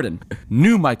Michael Jordan,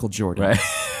 new Michael Jordan,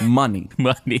 money,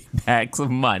 bags of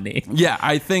money. Yeah,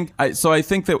 I think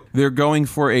that they're going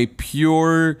for a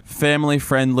pure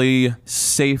family-friendly,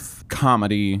 safe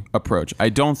comedy approach. I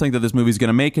don't think that this movie's going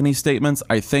to make any statements.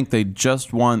 I think they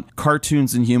just want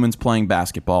cartoons and humans playing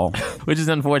basketball. Which is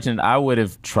unfortunate. I would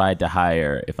have tried to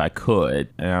hire, if I could,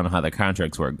 and I don't know how the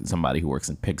contracts work, somebody who works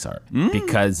in Pixar.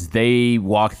 Because they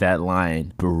walk that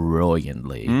line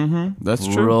brilliantly. That's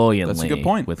true. Brilliantly. That's a good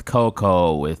point. With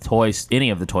Coco, with any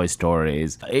of the Toy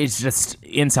Stories. It's just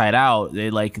Inside Out.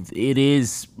 It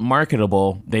is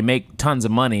marketable. They make tons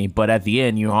of money, but at the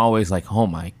end, you're always like, oh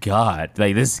my God,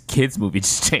 like this kids movie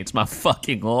just changed my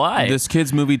fucking life. This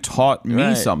kids movie taught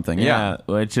me something. Yeah,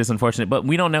 which is unfortunate, but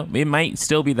we don't know. It might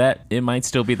still be that.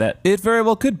 It very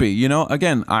well could be.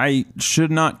 Again, I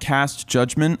should not cast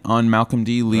judgment on Malcolm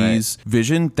D. Lee's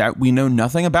vision that we know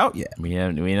nothing about yet. We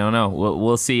don't know.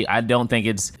 We'll see. I don't think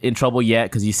it's in trouble yet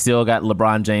because you still got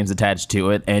LeBron James attached to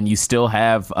it, and you still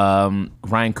have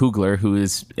Ryan Coogler, who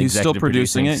is still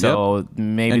producing it. So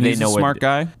maybe and they he's know a smart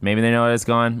guy. Maybe they know where it's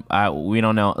going. We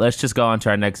don't know. Let's just go on to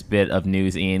our next bit of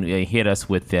news. Ian, hit us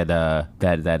with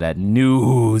that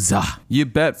news. You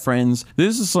bet, friends.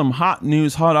 This is some hot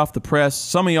news, hot off the press.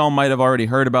 Some of y'all might have already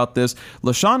heard about this.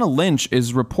 Lashana Lynch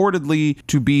is reportedly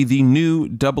to be the new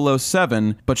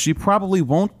 007, but she probably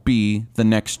won't be the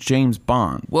next James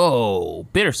Bond. Whoa,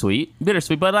 bittersweet.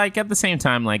 But like at the same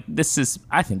time, like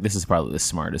I think this is probably the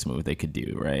smartest move they could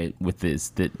do, right? With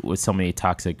so many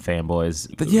toxic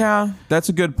fanboys. But yeah, that's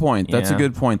a good point.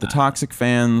 The toxic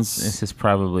fans. This is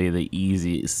probably the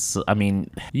easiest. I mean,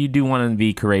 you do want to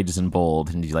be courageous and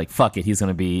bold, and you're like, fuck it, she's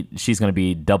gonna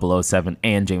be 007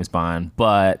 and James Bond,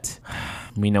 but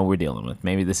we know we're dealing with.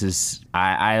 Maybe this is.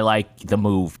 I like the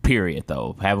move. Period.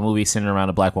 Though, have a movie centered around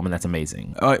a black woman. That's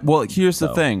amazing. Well, here's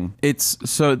the thing.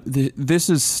 This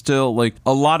is still like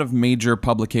a lot of major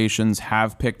publications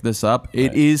have picked this up.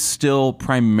 It is still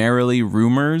primarily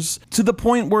rumors to the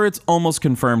point where it's almost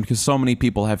confirmed because so many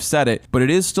people have said it. But it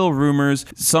is still rumors.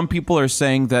 Some people are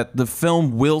saying that the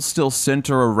film will still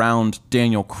center around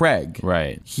Daniel Craig.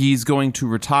 Right. He's going to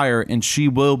retire, and she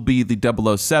will be the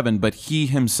 007, but he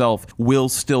himself will will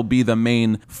still be the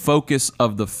main focus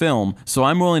of the film. So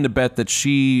I'm willing to bet that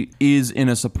she is in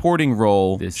a supporting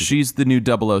role. She's the new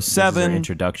 007. This is her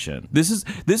introduction.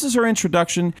 This is her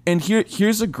introduction, and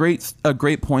here's a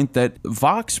great point that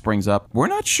Vox brings up. We're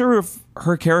not sure if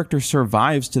her character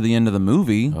survives to the end of the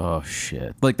movie. Oh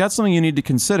shit. Like, that's something you need to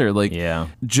consider. Like, yeah.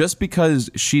 Just because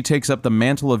she takes up the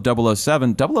mantle of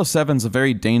 007, 007's a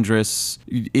very dangerous,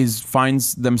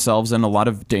 finds themselves in a lot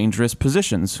of dangerous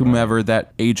positions, whomever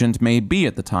that agent may be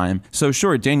at the time. So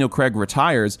sure, Daniel Craig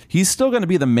retires. He's still going to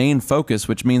be the main focus,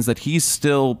 which means that he's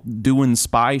still doing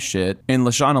spy shit, and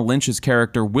Lashana Lynch's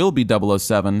character will be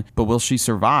 007, but will she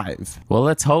survive? Well,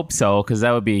 let's hope so, because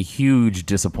that would be a huge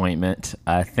disappointment.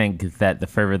 I think that the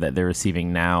fervor that they're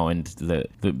receiving now and the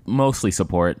mostly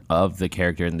support of the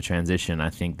character in the transition, I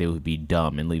think they would be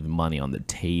dumb and leave money on the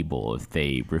table if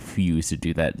they refuse to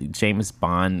do that. James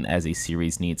Bond as a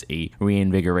series needs a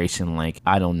reinvigoration like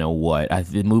I don't know what.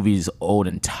 The movie's old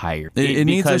and tired. It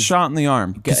needs a shot in the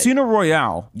arm. Casino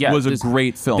Royale was a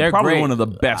great film. Probably one of the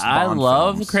best Bond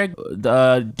films. I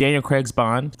love Daniel Craig's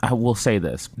Bond. I will say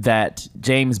this, that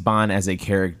James Bond as a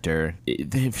character,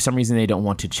 for some reason they don't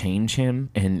want to change him,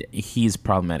 and he's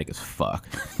problematic as fuck.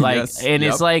 Like, yes, and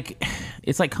it's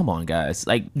like, come on, guys.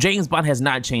 Like, James Bond has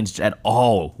not changed at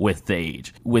all with the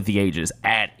ages,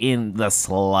 in the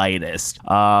slightest.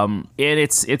 And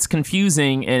it's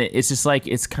confusing, and it's just like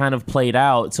it's kind of played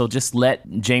out. So just let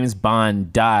James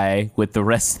Bond die with the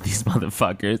rest of these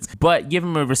motherfuckers, but give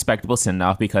him a respectable send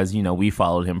off, because we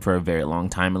followed him for a very long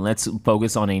time, and let's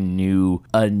focus on a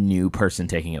new person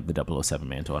taking up the 007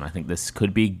 mantle. And I think this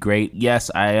could be great.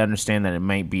 Yes, I understand that it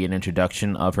might be an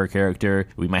introduction of her character.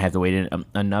 We might have to wait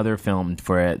another film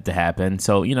for it to happen.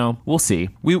 So, we'll see.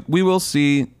 We will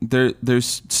see.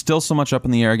 There's still so much up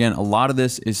in the air. Again, a lot of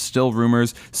this is still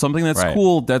rumors. Something that's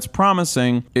cool, that's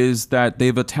promising, is that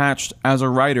they've attached as a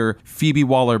writer Phoebe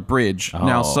Waller-Bridge. Oh.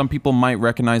 Now, some people might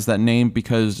recognize that name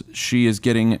because she is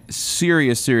getting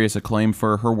serious acclaim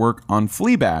for her work on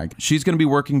Fleabag. She's going to be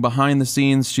working behind the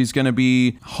scenes. She's going to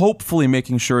be hopefully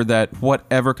making sure that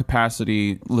whatever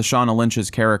capacity Lashana Lynch's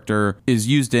character is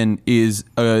used in is,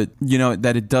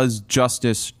 that it does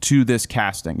justice to this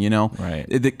casting, Right.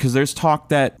 Because there's talk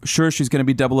that, sure, she's going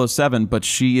to be 007, but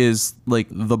she is, like,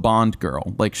 the Bond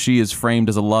girl. Like, she is framed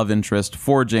as a love interest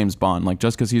for James Bond. Like,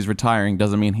 just because he's retiring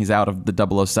doesn't mean he's out of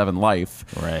the 007 life.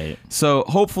 Right. So,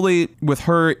 hopefully, with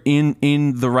her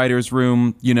in the writer's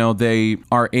room, they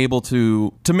are able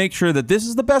to make sure that this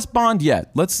is the best Bond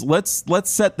yet. Let's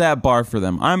set that bar for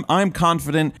them. I'm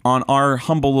confident on our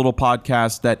humble little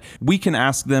podcast that we can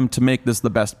ask them to make this the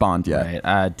best Bond yet.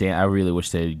 Right. I really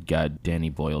wish they got Danny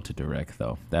Boyle to direct,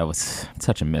 though. That was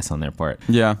such a miss on their part.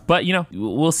 Yeah. But,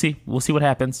 we'll see. We'll see what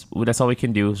happens. That's all we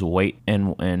can do is wait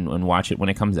and watch it when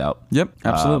it comes out. Yep,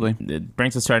 absolutely. It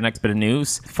brings us to our next bit of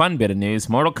news. Fun bit of news.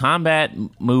 Mortal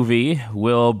Kombat movie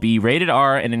will be rated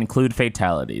R and include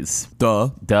fatalities. Duh.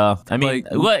 I mean,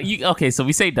 okay, so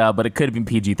we say duh, but it could have been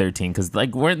PG-13, because,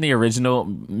 like, weren't the original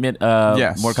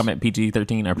yes. Mortal Kombat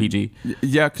PG-13 or PG?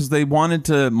 Yeah, because they wanted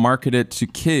to market it to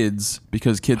kids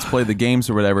because kids play the games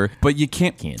or whatever, but you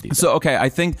can't do that. So, okay, I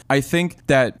think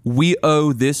that we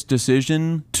owe this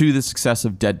decision to the success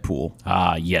of Deadpool.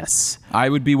 Yes. I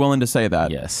would be willing to say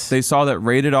that. Yes. They saw that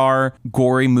rated R,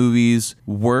 gory movies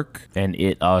work. And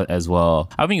it as well.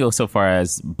 I wouldn't go so far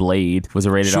as Blade was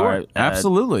a rated R.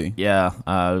 Absolutely. Yeah.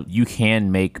 You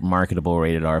can make marketable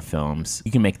rated R films.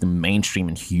 You can make them mainstream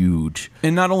and huge.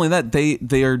 And not only that,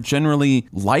 they are generally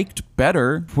liked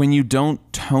better when you don't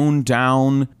tone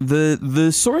down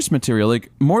the source material.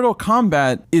 Like, Mortal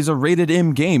Kombat is a rated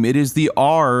M game. It is the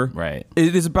R. Right.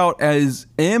 It is about as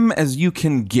M as you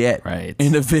can get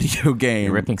in a video game.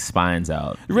 You're ripping spines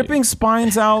out. You're ripping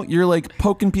spines out. You're, like,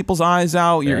 poking people's eyes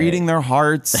out. You're eating their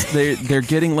hearts. They're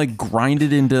getting, like,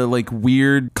 grinded into, like,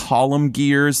 weird column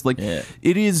gears. Like,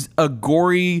 it is a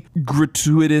gory,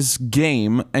 gratuitous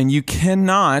game, and you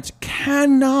cannot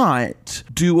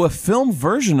do a film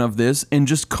version of this and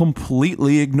just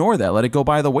completely ignore that. Let it go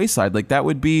by the wayside. Like, that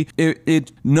would be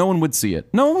no one would see it.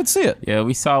 No one would see it. Yeah,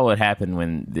 we saw what happened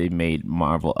when they made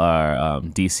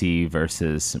DC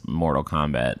versus Mortal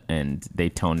Kombat, and they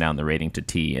toned down the rating to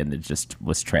T, and it just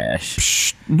was trash.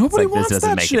 Psh, nobody wants that shit. This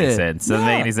doesn't make any sense. Doesn't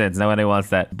make any sense. Nobody wants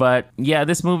that. But yeah,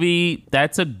 this movie,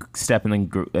 that's a step in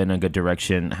a good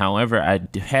direction. However, I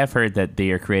have heard that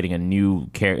they are creating a new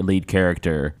lead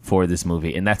character for this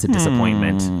movie, and that's a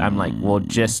disappointment. I'm like, well,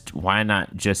 just why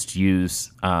not just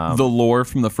use the lore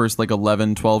from the first like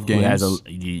 11, 12 games? And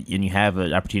you have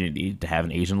an opportunity to have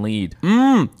an Asian lead.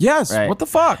 Yes. Right? What the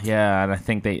fuck? Yeah, and I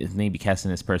think they may be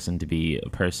casting this person to be a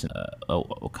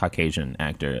Caucasian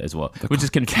actor as well, which is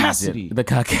confusing. The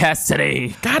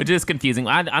Caucasity. Which is confusing.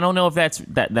 I don't know if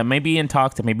that may be in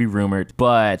talks, that may be rumored,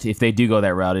 but if they do go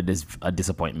that route, it is a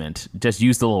disappointment. Just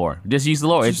use the lore.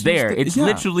 It's there. It's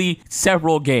literally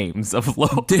several games of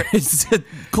lore. It's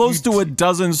close to a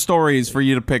dozen stories for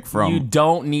you to pick from. You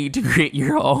don't need to create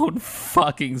your own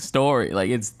fucking story. Like,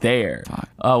 it's there.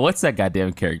 What's that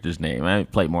goddamn character's name? I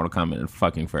haven't played Mortal Kombat in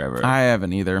fucking forever. I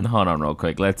haven't either. Hold on real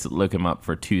quick. Let's look him up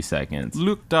for 2 seconds.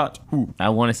 Luke.who. I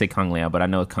want to say Kung Lao, but I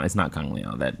know it's not Kung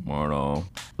Lao. That Mortal...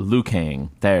 Liu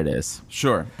Kang. There it is.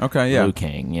 Sure. Okay, yeah. Liu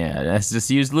Kang, yeah. Let's just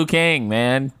use Liu Kang,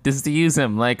 man. Just to use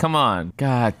him. Like, come on.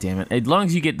 God damn it. As long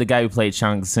as you get the guy who played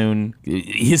Shang Tsung,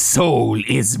 his soul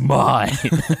is mine.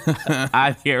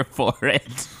 I'm here for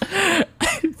it.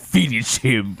 Finish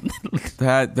him.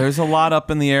 There's a lot up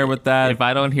in the air with that. If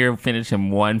I don't hear him finish him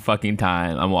one fucking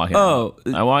time, I'm walking out.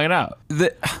 I'm walking out. They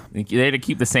had to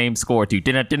keep the same score too.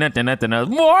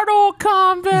 Mortal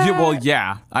Kombat. Well,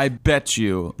 yeah, I bet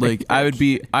you. Like, I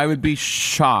would be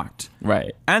shocked.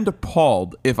 Right. And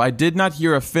appalled if I did not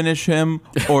hear a finish him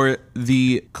or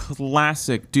the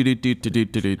classic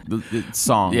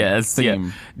song. Yes. Theme.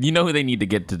 Yeah. You know who they need to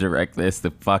get to direct this?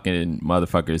 The fucking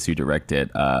motherfuckers who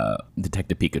directed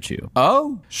Detective Pikachu.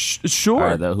 Oh,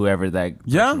 sure. Or whoever that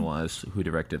person was who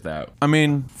directed that. I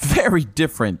mean, very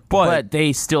different, but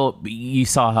they still, you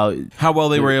saw how well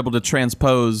they were able to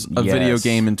transpose a video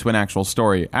game into an actual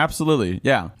story. Absolutely.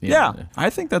 Yeah. I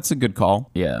think that's a good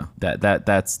call. Yeah.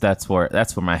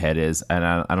 That's where my head is, and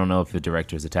I don't know if the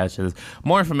director is attached to this.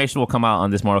 More information will come out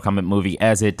on this Mortal Kombat movie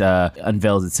as it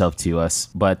unveils itself to us,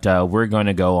 but we're going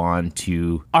to go on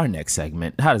to our next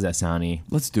segment. How does that sound, E?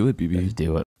 Let's do it, BB. Let's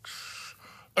do it.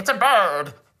 It's a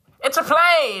bird. It's a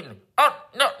plane. Oh,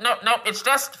 no, it's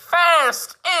just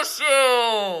first issue.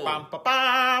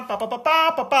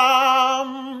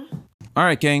 All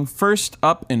right, gang. First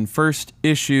up in first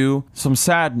issue, some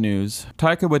sad news.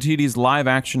 Taika Waititi's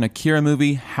live-action Akira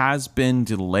movie has been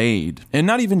delayed. And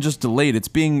not even just delayed, it's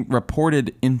being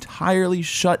reported entirely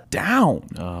shut down.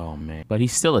 Oh, man. But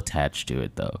he's still attached to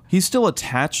it, though. He's still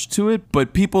attached to it,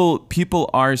 but people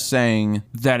are saying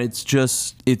that it's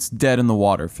dead in the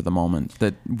water for the moment.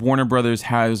 That Warner Brothers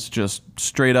has just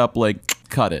straight up, like,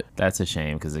 cut it. That's a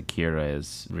shame, because Akira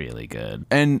is really good.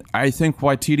 And I think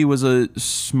Waititi was a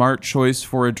smart choice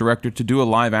for a director to do a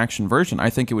live action version. I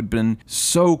think it would have been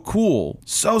so cool.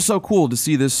 So cool to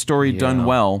see this story done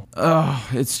well.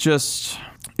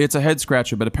 It's a head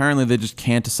scratcher, but apparently they just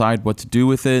can't decide what to do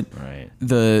with it. Right.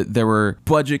 There were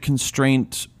budget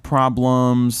constraint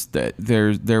problems, that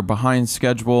they're behind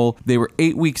schedule. They were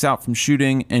 8 weeks out from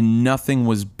shooting and nothing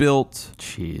was built.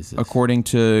 Jesus. According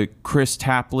to Chris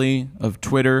Tapley of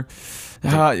Twitter.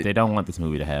 They don't want this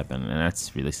movie to happen, and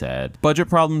that's really sad. Budget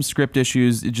problems, script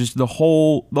issues, just the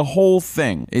whole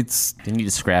thing. They need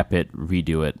to scrap it,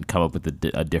 redo it, and come up with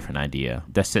a different idea.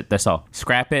 That's it. That's all.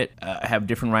 Scrap it. Have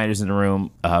different writers in the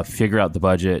room. Figure out the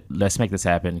budget. Let's make this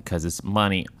happen because it's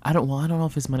money. I don't know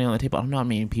if it's money on the table. I don't know how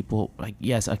many people. Like,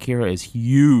 yes, Akira is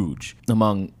huge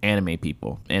among anime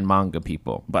people and manga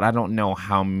people, but I don't know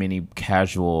how many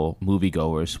casual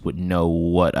moviegoers would know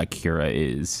what Akira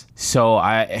is. So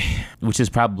which is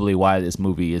probably why this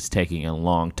movie is taking a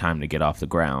long time to get off the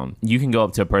ground. You can go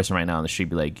up to a person right now on the street and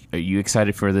be like, are you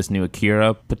excited for this new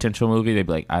Akira potential movie? They'd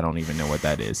be like, I don't even know what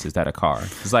that is. Is that a car?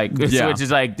 It's like, which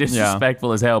is like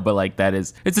disrespectful as hell, but like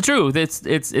it's the truth. It's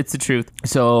the truth.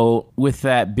 So with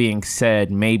that being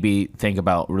said, maybe think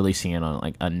about releasing it on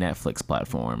like a Netflix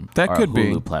platform. That or could a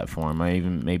Hulu be. platform, or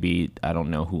even maybe, I don't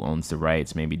know who owns the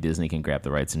rights. Maybe Disney can grab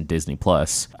the rights in Disney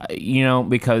Plus,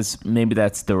 because maybe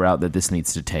that's the route that this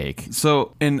needs to take.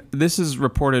 So, and this is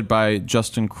reported by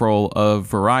Justin Kroll of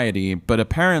Variety, but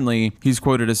apparently he's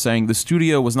quoted as saying the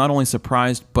studio was not only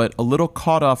surprised, but a little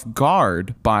caught off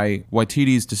guard by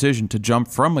Waititi's decision to jump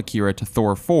from Akira to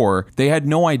Thor 4. They had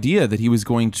no idea that he was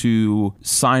going to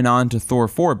sign on to Thor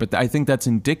 4, but I think that's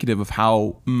indicative of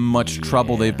how much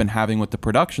trouble they've been having with the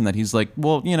production, that he's like,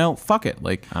 well, fuck it.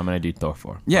 Like, I'm going to do Thor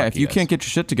 4. Yeah, fuck if you can't get your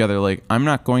shit together, like, I'm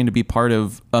not going to be part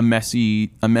of a messy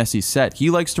set.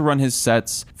 He likes to run his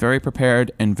sets very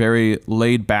prepared and very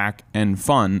laid back and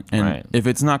fun. And if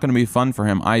it's not going to be fun for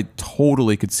him, I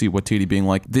totally could see Waititi being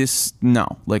like,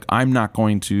 I'm not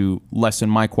going to lessen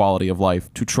my quality of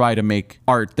life to try to make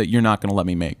art that you're not going to let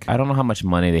me make. I don't know how much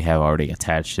money they have already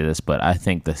attached to this, but I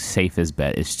think the safest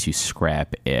bet is to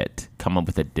scrap it. come up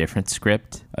with a different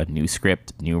script, a new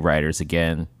script, new writers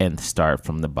again, and start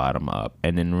from the bottom up.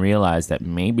 And then realize that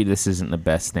maybe this isn't the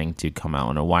best thing to come out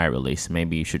on a wide release.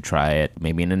 Maybe you should try it,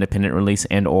 maybe an independent release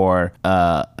and or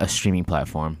a streaming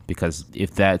platform. Because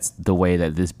if that's the way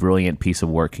that this brilliant piece of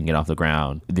work can get off the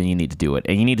ground, then you need to do it.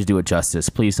 And you need to do it justice.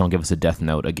 Please don't give us a Death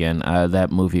Note again.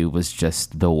 That movie was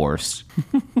just the worst.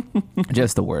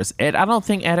 Just the worst. And I don't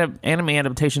think anime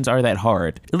adaptations are that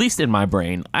hard, at least in my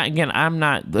brain. I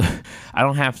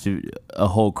don't have a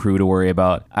whole crew to worry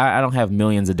about. I don't have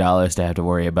millions of dollars to have to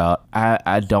worry about.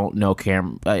 I don't know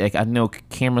I know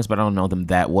cameras, but I don't know them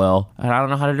that well. And I don't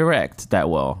know how to direct that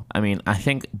well. I mean,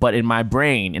 but in my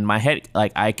brain, in my head,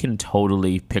 like, I can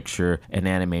totally picture an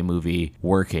anime movie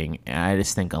working. And I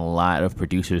just think a lot of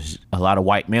producers, a lot of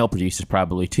white male producers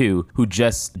probably too, who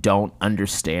just don't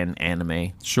understand anime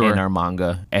in our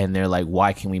manga, and they're like,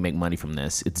 why can we make money from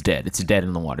this? It's dead. It's dead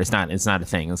in the water. It's not a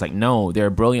thing. It's like, no, there are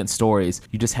brilliant stories.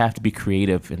 You just have to be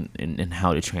creative in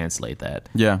how to translate that.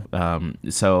 Yeah.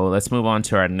 So let's move on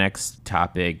to our next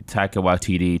topic. Taika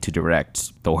Waititi to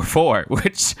direct Thor 4,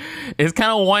 which is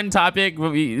kind of one topic.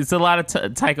 It's a lot of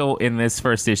Taika in this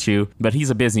first issue, but he's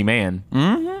a busy man.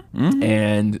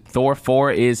 And Thor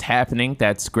 4 is happening.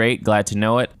 That's great. Glad to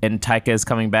know it. And Taika is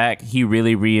coming back. He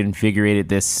really reinvigorated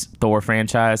this Thor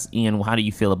franchise. Ian, how do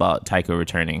you feel about Taika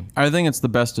returning? I think it's the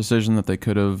best decision that they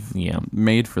could have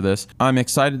made for this. I'm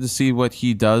excited to see what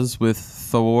he does with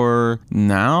Thor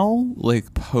now,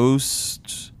 like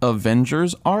post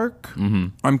Avengers arc.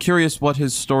 I'm curious what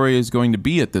his story is going to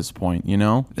be at this point, you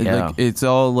know? Yeah. Like, it's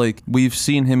all like, we've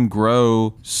seen him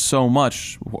grow so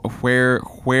much.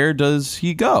 Where does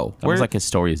he go? Almost like his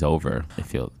story is over, I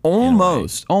feel.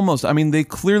 Almost. I mean, they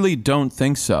clearly don't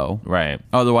think so. Right.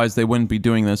 Otherwise, they wouldn't be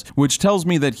doing this, which tells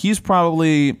me that he's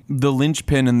probably the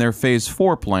linchpin in their Phase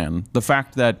 4 plan. The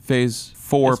fact that Phase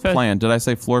 4 plan. Did I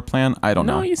say floor plan? I don't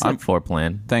know. No, you said floor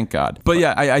plan. Thank God. But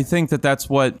yeah, I think that's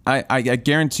what I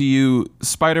guarantee you.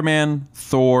 Spider-Man,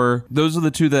 Thor, those are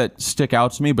the two that stick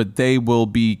out to me, but they will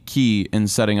be key in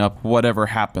setting up whatever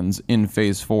happens in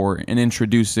Phase 4 and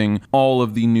introducing all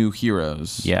of the new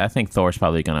heroes. Yeah, I think Thor's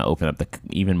probably going to open up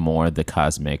even more the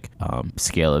cosmic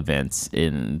scale events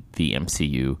in the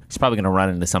MCU. He's probably going to run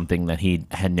into something that he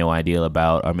had no idea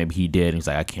about, or maybe he did. He's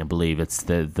like, I can't believe it's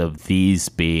these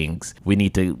beings. We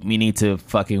need to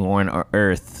fucking warn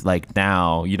Earth like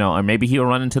now, you know. Or maybe he'll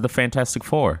run into the Fantastic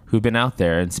Four who've been out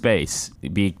there in space.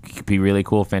 It'd be really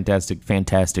cool. Fantastic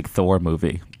Thor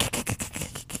movie.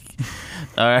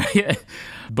 All right.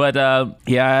 But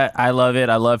yeah, I love it.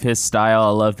 I love his style. I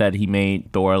love that he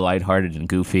made Thor lighthearted and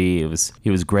goofy. It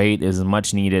was great. It was a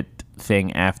much needed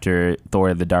thing after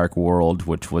Thor: The Dark World,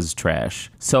 which was trash.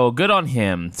 So good on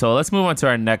him. So let's move on to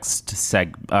our next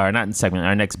our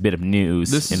next bit of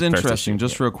news. This is interesting.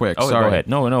 Just real quick. Oh, sorry. Go ahead.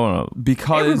 No.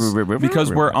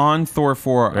 Because we're on Thor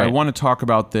 4, right. I want to talk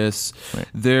about this. Right.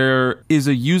 There is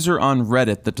a user on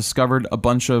Reddit that discovered a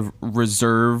bunch of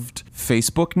reserved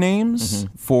Facebook names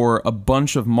for a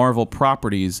bunch of Marvel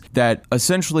properties that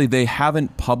essentially they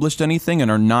haven't published anything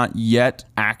and are not yet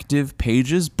active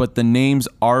pages, but the names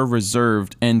are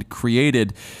reserved and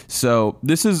created. So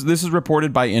this is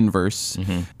reported by Inverse,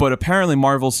 but apparently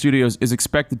Marvel Studios is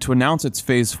expected to announce its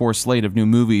Phase 4 slate of new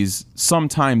movies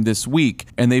sometime this week,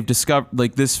 and they've discovered,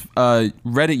 like, this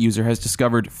Reddit user has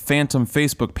discovered phantom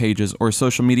Facebook pages or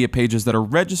social media pages that are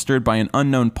registered by an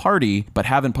unknown party but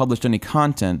haven't published any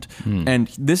content. And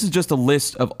this is just a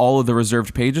list of all of the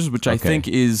reserved pages, which I think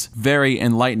is very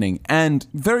enlightening and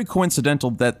very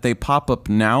coincidental that they pop up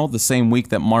now the same week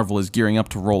that Marvel is gearing up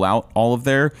to roll out all of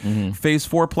their Phase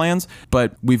 4 plans.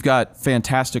 But we've got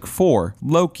Fantastic Four,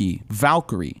 Loki,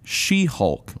 Valkyrie,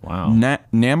 She-Hulk,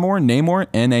 Namor,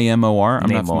 N-A-M-O-R,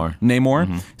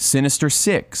 Namor, Sinister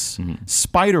Six,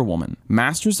 Spider-Woman,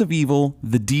 Masters of Evil,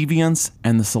 The Deviants,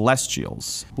 and the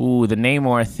Celestials. Ooh, the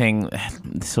Namor thing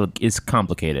is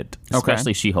complicated,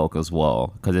 especially She-Hulk as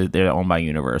well, because they're owned by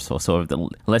Universal. So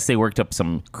unless they worked up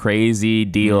some crazy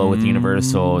deal with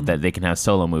Universal that they can have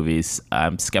solo movies,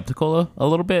 I'm skeptical a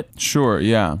little bit. Sure,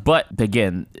 yeah. But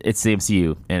again, it's the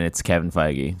MCU and it's Kevin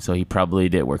Feige, so he probably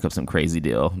did work up some crazy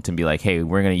deal to be like, hey,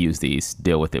 we're going to use these,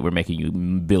 deal with it. We're making you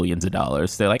billions of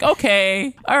dollars. They're like,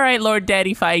 okay, all right, Lord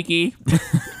Daddy Feige.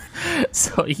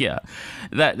 So yeah.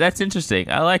 That's interesting.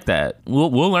 I like that.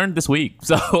 We'll learn this week.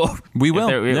 So we will.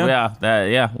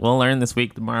 We'll learn this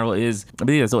week. Marvel is, I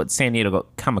believe it's what San Diego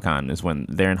Comic-Con is when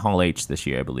they're in Hall H this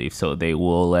year, I believe. So they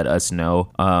will let us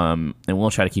know, and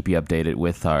we'll try to keep you updated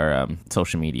with our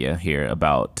social media here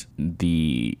about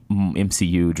the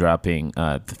MCU dropping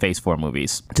the Phase 4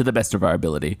 movies to the best of our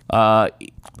ability.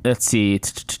 Let's see.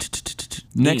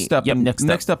 Next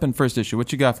up in first issue.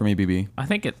 What you got for me, BB? I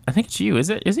think it's you. Is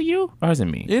it you or is it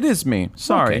me? It is me.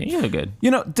 Sorry. Okay, you're good.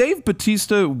 You know, Dave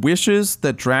Bautista wishes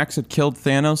that Drax had killed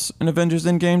Thanos in Avengers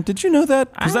Endgame. Did you know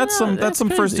that? Because that's some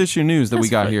crazy. first issue news that we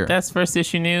got here. That's first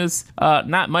issue news.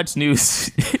 Not much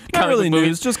news. Not really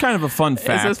news. Just kind of a fun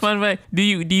fact. It's a fun fact. Do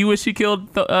you wish you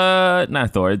killed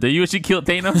not Thor? Do you wish you killed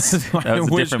Thanos? That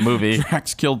was a different movie.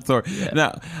 Drax killed Thor. Yeah.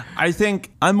 Now, I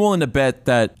think I'm willing to bet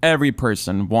that every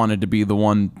person wanted to be the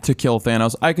one to kill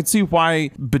Thanos. I could see why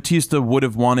Batista would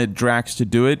have wanted Drax to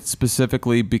do it,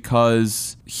 specifically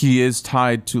because he is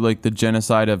tied to like the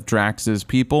genocide of Drax's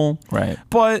people. Right.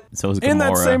 But so is Gamora. in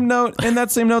that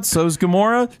same note, so is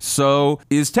Gamora. So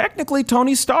is technically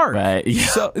Tony Stark. Right. Yeah.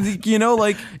 So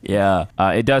like yeah,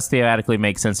 it does theoretically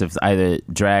make sense if either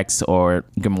Drax or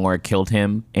Gamora killed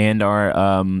him and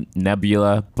or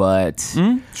Nebula, but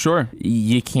sure,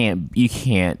 you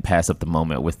can't pass up the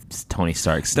moment with Tony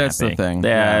Stark snapping. That's the thing.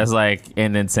 Yeah, it's like,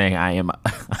 and then saying I am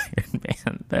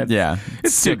Iron Man.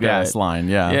 It's too gas line.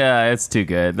 Yeah, it's too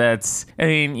good.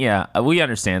 We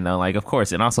understand though. Like, of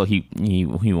course, and also he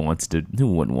wants to.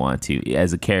 Who wouldn't want to,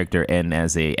 as a character and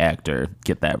as a actor,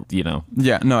 get that?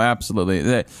 Yeah, no,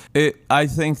 absolutely. I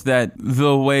think that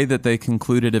the way that they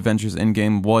concluded Avengers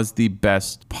Endgame was the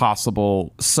best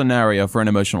possible scenario for an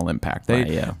emotional impact.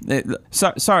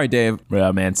 Sorry, Dave.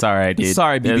 Yeah, man. Sorry, dude.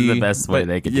 Sorry, BB. That's the best way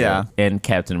they could do it. And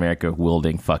Captain America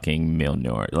wielding fucking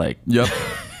Mjolnir. Like, yep.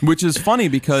 Which is funny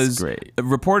because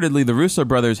reportedly the Russo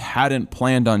brothers hadn't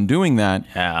planned on doing that.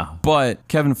 Yeah. But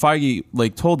Kevin Feige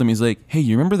told them, he's like, hey,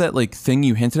 you remember that thing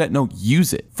you hinted at? No,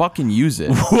 use it. Fucking use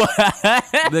it. What?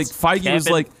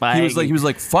 Feige was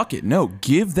like, fuck it. No,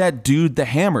 give that dude the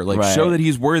hammer. Show that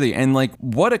he's worthy. And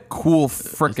what a cool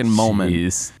freaking moment. You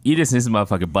just need this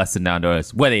motherfucker busting down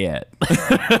doors. Where they at?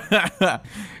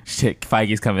 Shit,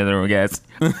 Feige's coming in the room, guys.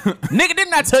 Nigga,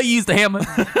 didn't I tell you use the hammer?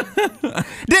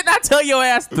 Didn't I tell your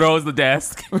ass throws the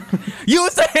desk?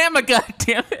 Use the hammer,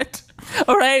 goddammit.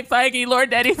 All right, Feige,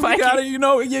 Lord Daddy Feige. You got it, you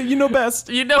know best.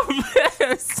 You know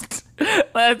best.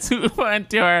 Let's move on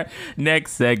to our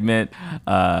next segment,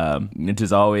 which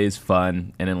is always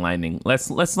fun and enlightening.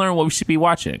 Let's learn what we should be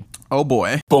watching. Oh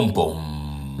boy. Boom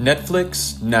boom.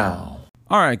 Netflix Now.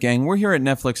 All right, gang, we're here at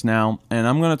Netflix Now, and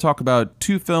I'm going to talk about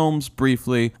two films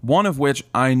briefly, one of which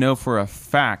I know for a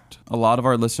fact a lot of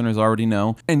our listeners already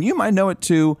know, and you might know it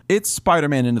too. It's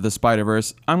Spider-Man Into the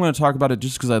Spider-Verse. I'm going to talk about it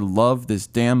just because I love this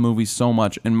damn movie so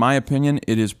much. In my opinion,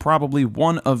 it is probably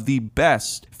one of the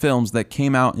best films that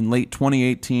came out in late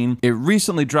 2018. It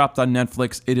recently dropped on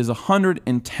Netflix. It is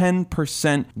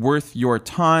 110% worth your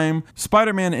time.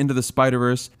 Spider-Man Into the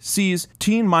Spider-Verse sees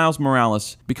teen Miles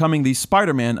Morales becoming the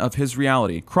Spider-Man of his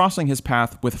reality, crossing his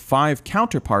path with 5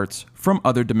 counterparts from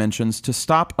other dimensions to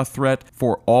stop a threat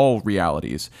for all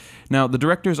realities. Now, the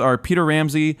directors are Peter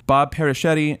Ramsey, Bob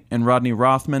Persichetti, and Rodney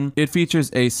Rothman. It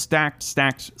features a stacked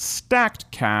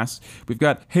cast. We've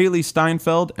got Haley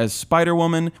Steinfeld as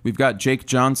Spider-Woman. We've got Jake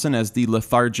Johnson as the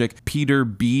lethargic Peter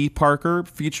B. Parker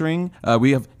featuring.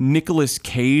 We have Nicolas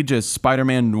Cage as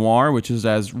Spider-Man Noir, which is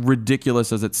as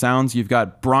ridiculous as it sounds. You've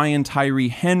got Brian Tyree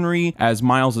Henry as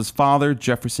Miles' father,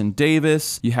 Jefferson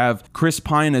Davis. You have Chris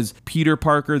Pine as Peter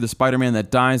Parker, the Spider-Man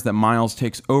that dies that Miles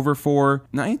takes over for.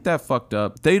 Now, ain't that fucked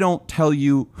up? They don't tell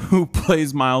you who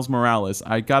plays Miles Morales.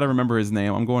 I gotta remember his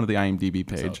name. I'm going to the IMDb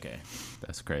page. It's okay.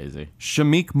 That's crazy.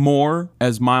 Shameik Moore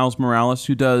as Miles Morales,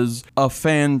 who does a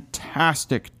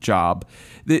fantastic job.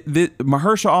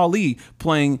 Mahershala Ali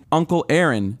playing Uncle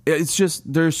Aaron. It's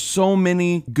just, there's so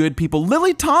many good people.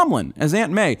 Lily Tomlin as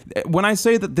Aunt May. When I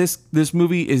say that this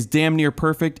movie is damn near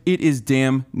perfect, it is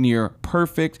damn near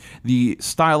perfect. The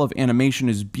style of animation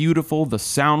is beautiful. The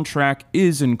soundtrack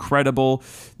is incredible.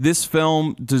 This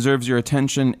film deserves your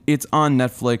attention. It's on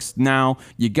Netflix now.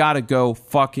 You gotta go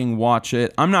fucking watch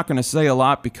it. I'm not gonna say a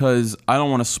lot because I don't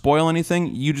want to spoil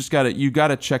anything. You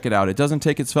gotta check it out. It doesn't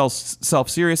take itself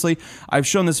seriously. I've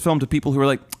shown this film to people who are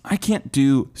like, I can't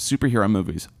do superhero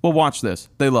movies. Well, watch this.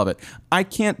 They love it. I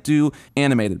can't do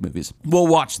animated movies. Well,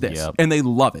 watch this. Yep. And they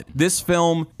love it. This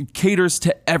film caters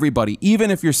to everybody,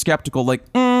 even if you're skeptical,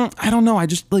 I don't know. I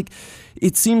just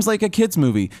it seems like a kid's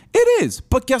movie. It is,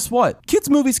 but guess what? Kids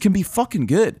movies can be fucking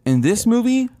good. And this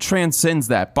movie transcends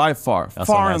that by far,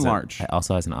 far and large. It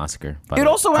also has an Oscar. It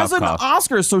also has an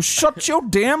Oscar, so shut your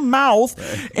damn mouth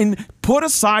and put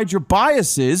aside your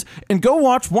biases and go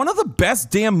watch one of the best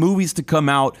damn movies to come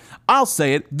out. I'll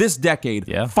say it, this decade.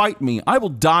 Yeah. Fight me. I will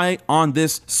die on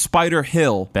this Spider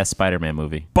Hill. Best Spider-Man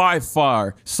movie. By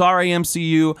far. Sorry,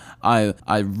 MCU. I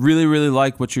really, really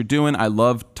like what you're doing. I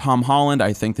love Tom Holland.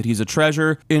 I think that he's a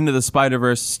treasure. Into the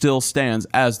Spider-Verse still stands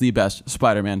as the best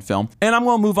Spider-Man film. And I'm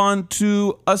going to move on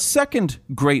to a second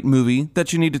great movie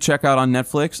that you need to check out on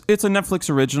Netflix. It's a Netflix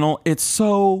original. It's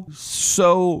so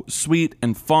sweet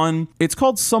and fun. It's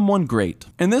called Someone Great.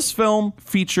 And this film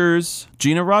features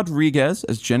Gina Rodriguez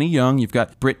as Jenny Young. You've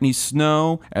got Brittany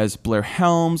Snow as Blair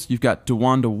Helms. You've got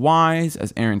DeWanda Wise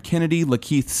as Aaron Kennedy.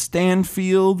 Lakeith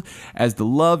Stanfield as the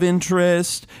love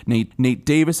interest. Nate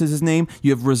Davis is his name.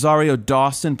 You have Rosario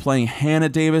Dawson playing Hannah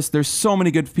Davis. There's so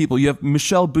many good people. You have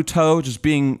Michelle Buteau just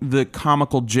being the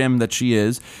comical gem that she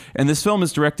is. And this film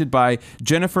is directed by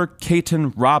Jennifer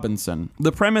Caton Robinson.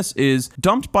 The premise is,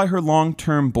 dumped by her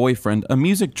long-term boyfriend, a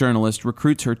music journalist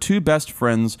recruits her two best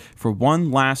friends for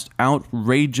one last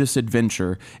outrageous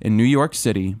adventure in New York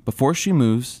City before she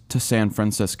moves to San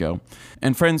Francisco.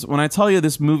 And friends, when I tell you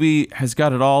this movie has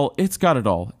got it all, it's got it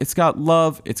all. It's got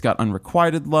love, it's got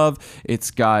unrequited love, it's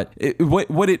got...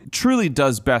 what it truly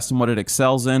does best and what it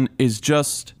excels in is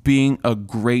just being a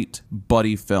great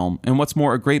buddy film. And what's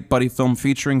more, a great buddy film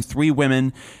featuring three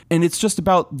women, and it's just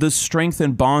about the strength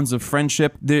and bonds of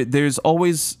friendship. There's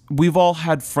always... We've all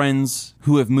had friends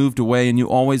who have moved away, and you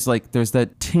always there's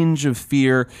that tinge of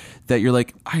fear that you're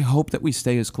like, I hope that we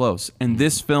stay as close. And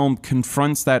this film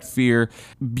confronts that fear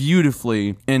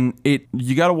beautifully, and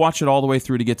you got to watch it all the way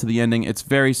through to get to the ending. It's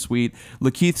very sweet.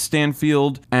 Lakeith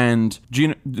Stanfield and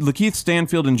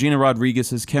Gina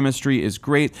Rodriguez's chemistry is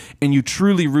great, and you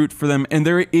truly root for them. And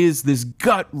there is this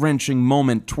gut-wrenching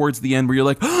moment towards the end where you're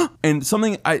like, and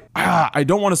something I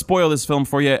don't want to spoil this film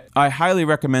for you. I highly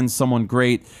recommend Someone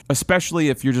Great, especially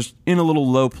if you're just in a little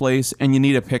low place and you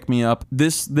need a pick-me-up.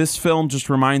 This film just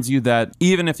reminds you that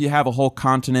even if you have a whole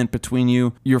continent between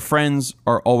you, your friends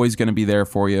are always going to be there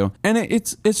for you. And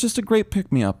it's just a great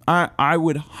pick-me-up. I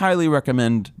would highly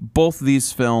recommend both of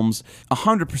these films.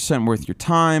 100% worth your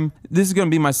time. This is going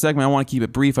to be my segment. I want to keep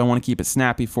it brief. I want to keep it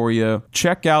snappy for you.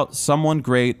 Check out Someone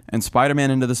Great and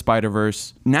Spider-Man Into the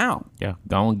Spider-Verse now. Yeah,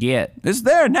 don't get. It's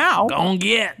there now. Don't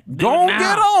get. Go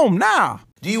get home now.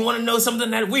 Do you want to know something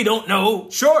that we don't know?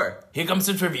 Sure. Here comes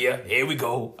some trivia. Here we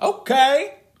go.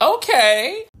 Okay.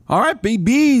 All right,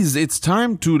 babies, it's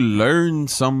time to learn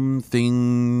some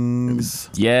things.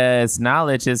 Yes,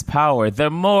 knowledge is power. The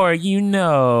more you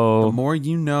know. The more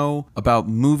you know about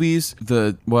movies,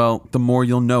 the more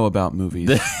you'll know about movies.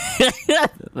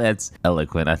 That's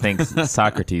eloquent. I think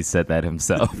Socrates said that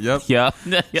himself. Yep. Yep.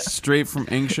 Straight from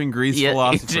ancient Greece Yeah,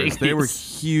 philosophers. ancient They were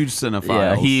Greece. huge cinephiles.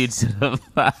 Yeah, huge.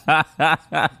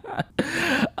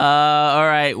 All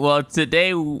right. Well,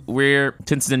 today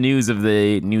since the news of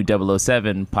the new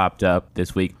 007 popped up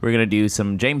this week, we're gonna do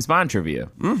some James Bond trivia.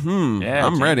 Mm-hmm. Yeah,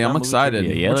 I'm James ready. Bond I'm movie excited.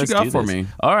 trivia. Yeah, What you let's got do for this. me?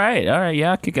 All right.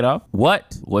 Yeah, I'll kick it off.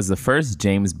 What was the first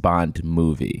James Bond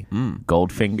movie?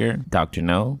 Goldfinger, Dr.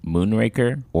 No,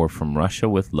 Moonraker, or From Russia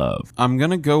with Love? I'm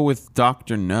gonna go with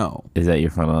Dr. No. Is that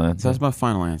your final answer? That's my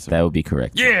final answer. That would be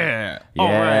correct. Yeah. Yeah. All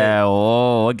right.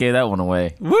 Oh, what gave that one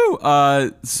away? Woo!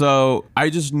 So I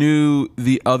just knew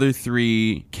the other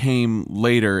three came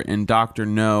later, and Dr.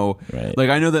 No. Right. Like,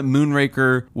 I know that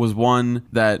Moonraker was one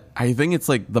that I think it's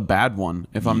like the bad one,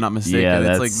 if I'm not mistaken. Yeah,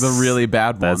 it's like the really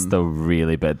bad one. That's the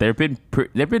really bad. There've been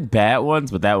bad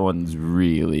ones, but that one's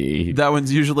really. That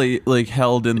one's usually like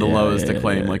held in the lowest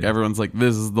acclaim. yeah. Like, everyone's like,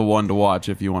 this is the one to watch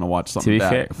if you want to watch To something be bad.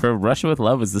 fair, For Russia with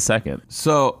Love is the second.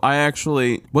 So I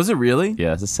actually was it really?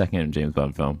 Yeah, it's the second James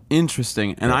Bond film.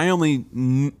 Interesting. And I only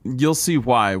you'll see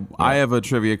why. I have a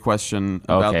trivia question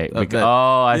about Okay. that.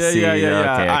 I see.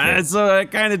 Yeah. Okay. So I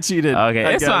kind of cheated. Okay,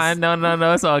 I it's guess. guess. Fine.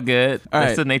 No, it's all good. All That's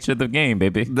right. the nature of the game,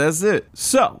 baby. That's it.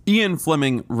 So, Ian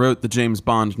Fleming wrote the James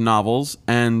Bond novels,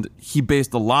 and he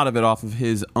based a lot of it off of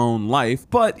his own life,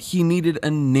 but he needed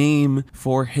a name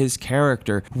for his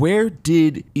character. Where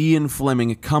did Ian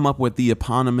Fleming come up with the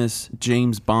eponymous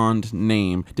James Bond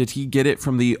name? Did he get it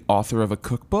from the author of a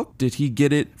cookbook? Did he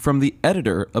get it from the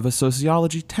editor of a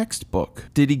sociology textbook?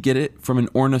 Did he get it from an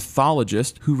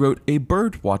ornithologist who wrote a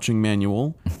bird watching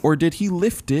manual? or did he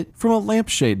lift it from a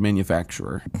lampshade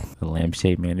manufacturer? A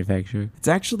lampshade manufacturer? It's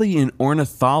actually an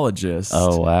ornithologist.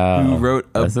 Oh, wow. Who wrote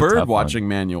a That's a tough bird watching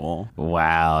manual.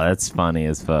 Wow, that's funny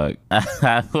as fuck.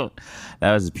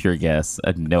 That was a pure guess. I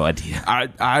had no idea.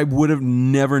 I would have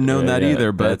never known that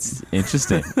either, but that's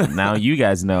interesting. Now you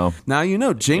guys know. Now you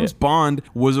know. James Bond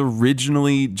was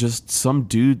originally just some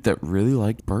dude that really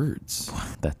liked birds.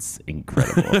 That's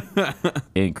incredible.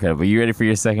 Incredible. You ready for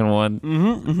your second one?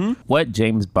 Mm-hmm. What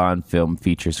James Bond film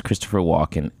features Christopher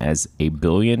Walken as a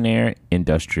billionaire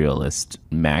industrialist,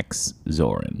 Max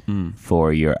Zorin?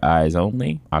 For Your Eyes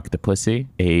Only, Octopussy,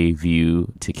 A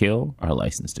View to Kill, or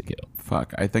License to Kill?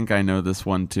 Fuck, I think I know this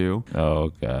one too.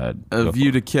 Oh, God. A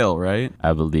View to Kill, right?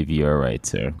 I believe you are right,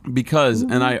 sir. Because,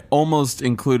 and I almost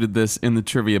included this in the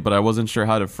trivia, but I wasn't sure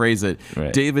how to phrase it.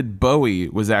 Right. David Bowie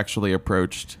was actually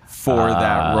approached for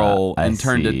that role and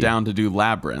turned it down to do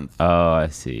Labyrinth. Oh, I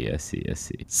see.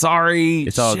 Sorry.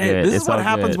 It's all good. This It's is what all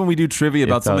happens good. when we do trivia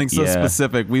about It's all- something so yeah.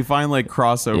 specific. We find like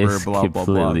crossover, It's blah, blah, blah.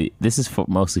 completely. This is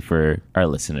mostly for our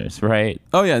listeners, right?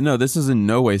 Oh, yeah. No, this is in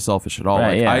no way selfish at all.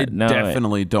 Right, Like, yeah, I no,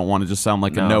 definitely don't want to just sound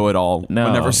like a No. know-it-all No.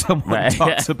 whenever someone Right.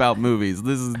 talks about movies.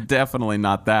 This is definitely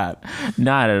not that.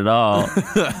 Not at all.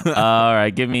 All right,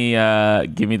 give me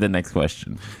the next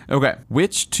question. Okay.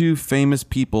 Which two famous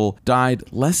people died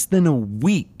less than a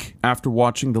week after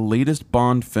watching the latest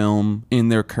Bond film in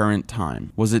their current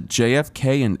time? Was it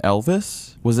JFK and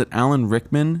Elvis? Was it Alan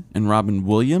Rickman and Robin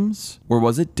Williams? Or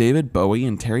was it David Bowie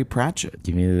and Terry Pratchett?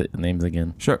 Give me the names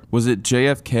again. Sure. Was it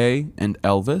JFK and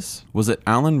Elvis? Was it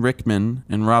Alan Rickman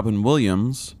and Robin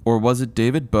Williams? Or was it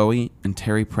David Bowie and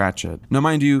Terry Pratchett? Now,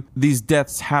 mind you, these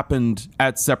deaths happened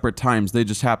at separate times. They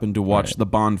just happened to watch the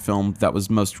Bond film that was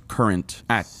most current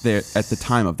at the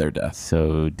time of their death.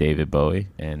 So David Bowie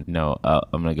and I'm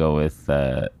gonna go with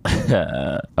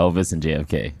Elvis and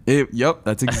JFK. Yep,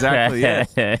 that's exactly it.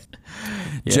 Yeah.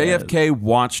 JFK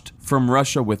watched From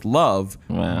Russia with Love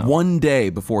Wow. one day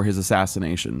before his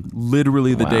assassination,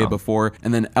 literally the day Wow. before.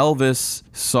 And then Elvis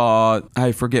saw,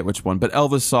 I forget which one, but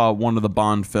Elvis saw one of the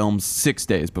Bond films 6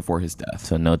 days before his death.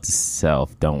 So note to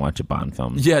self: don't watch a Bond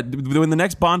film. Yeah, when the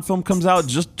next Bond film comes out,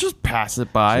 just pass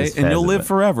it by Just and pass you'll it live by.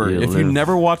 forever. You'll If you live-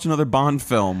 never watch another Bond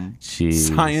film,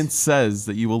 Jeez. science says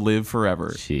that you will live forever.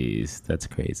 Jeez, that's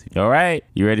crazy. All right,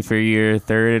 you ready for your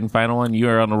third and final one? You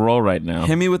are on a roll right now.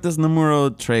 Hit me with this numero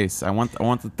trace. I want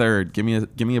the third. Give me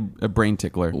a brain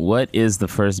tickler. What is the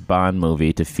first Bond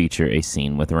movie to feature a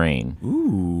scene with rain?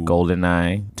 Ooh.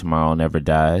 GoldenEye, Tomorrow Never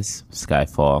Dies,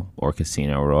 Skyfall, or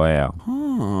Casino Royale?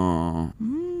 Oh.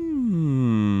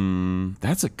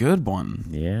 That's a good one.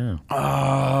 Yeah.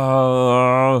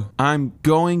 I'm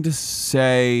going to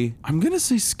say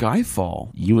Skyfall.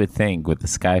 You would think with the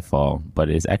Skyfall, but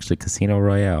it's actually Casino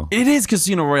Royale. It is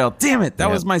Casino Royale. Damn it. That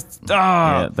Yep. was my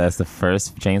Yeah, that's the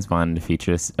first James Bond to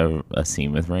feature a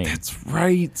scene with rain. That's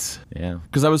right. Yeah.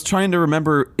 Because I was trying to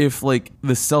remember if like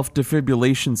the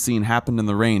self-defibrillation scene happened in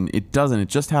the rain. It doesn't. It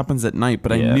just happens at night.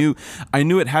 But Yeah. I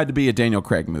knew it had to be a Daniel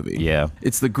Craig movie. Yeah.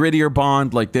 It's the grittier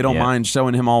Bond. Like they don't Yeah. mind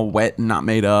showing him all wet and not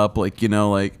made up. Like, you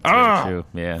know, like True.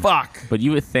 Yeah. fuck. But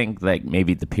you would think like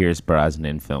maybe the Pierce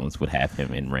Brosnan films would have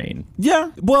him in rain.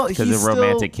 Yeah. Well, he's Because a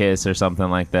romantic kiss or something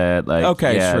like that. Like,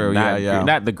 Okay, yeah, true. Not, Yeah.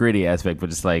 Not the gritty aspect, but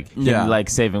just like him, Yeah. like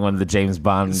saving one of the James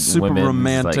Bond super women.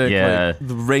 romantic. Like, yeah. Like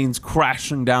the rain's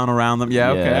crashing down around them.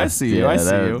 Yeah. Okay. I see you. Yeah, I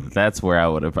see you. That's where I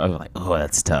would have probably like, oh,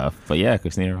 that's tough. But yeah,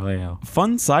 Casino Royale.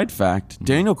 Fun side fact: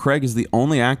 Daniel Craig is the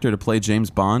only actor to play James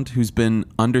Bond who's been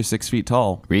under 6 feet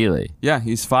tall. Really? Yeah,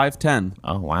 he's 5'10".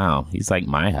 Oh wow, he's like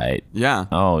my height. Yeah.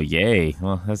 Oh yay!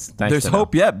 Well, that's nice. There's to know.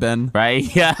 hope yet, Ben. Right?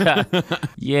 Yeah.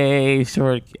 Yay!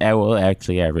 Short. Well,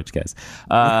 actually, average guys.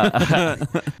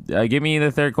 Give me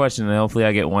the third question, and hopefully,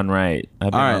 I get one right.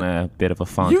 I've been All right. on a bit of a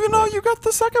funk. You know, you got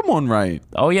the second one right.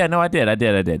 Oh yeah, no, I did. That's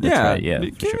yeah. right. Yeah, for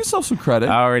Give sure. yourself some credit.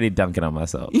 I already dunking on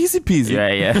myself. Easy peasy.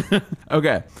 Yeah.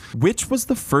 Okay. Which was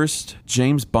the first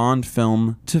James Bond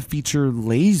film to feature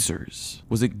lasers?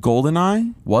 Was it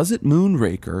GoldenEye? Was it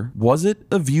Moonraker? Was it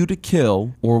A View to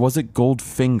Kill? Or was it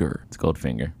Goldfinger? It's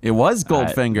Goldfinger. It was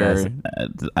Goldfinger.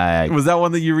 I Was that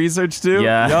one that you researched too?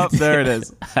 Yeah. Yup, there it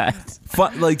is.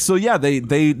 So yeah,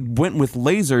 they went with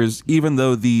lasers, even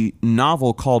though the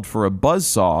novel called for a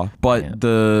buzzsaw, but Yeah.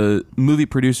 the movie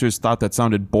producers thought that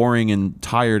sounded boring and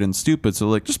tired and stupid, so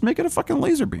like, just make it a fucking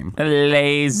laser beam. a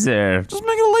laser. Just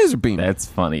make it a laser beam. That's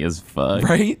funny as fuck.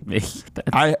 Right? That's-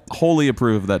 I wholly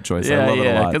approve of that choice. I love it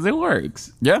a lot. because it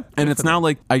works. Yeah, and it's now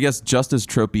like I guess just as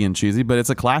tropey and cheesy, but it's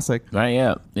a classic. Right,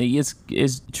 yeah. It's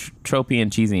tropey and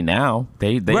cheesy now.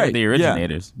 They are the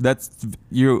originators. Yeah. That's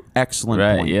your excellent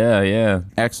right, point. Yeah.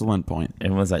 Excellent point.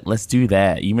 Everyone's like, let's do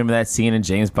that. You remember that scene in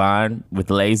James Bond with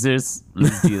lasers?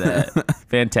 Let's do that.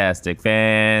 Fantastic.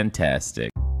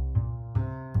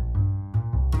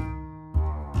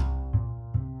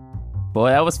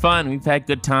 Boy, that was fun. We've had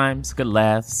good times, good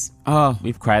laughs.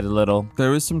 We've cried a little.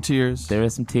 There was some tears.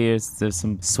 There's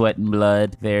some sweat and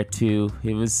blood there too.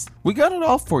 We got it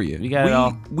all for you.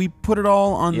 We put it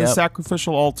all on the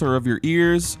sacrificial altar of your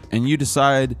ears, and you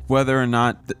decide whether or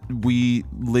not we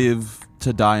live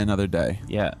to die another day.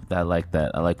 Yeah, I like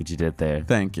that. I like what you did there.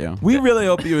 Thank you. We really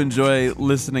hope you enjoy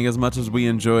listening as much as we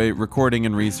enjoy recording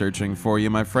and researching for you,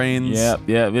 my friends.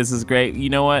 Yeah, this is great. You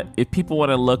know what? If people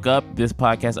want to look up this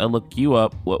podcast, I'll look you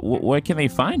up. Where can they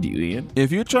find you, Ian?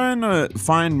 If you're trying to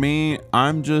find me,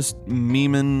 I'm just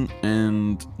memeing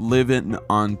and living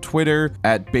on Twitter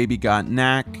at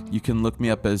BabyGotKnack. You can look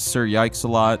me up as Sir Yikes a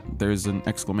lot. There's an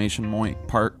exclamation point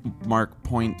mark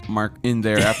in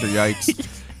there after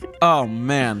Yikes. Oh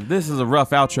man, this is a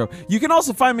rough outro. You can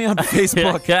also find me on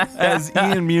Facebook as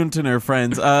Ian Muntiner,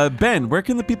 friends. Ben, where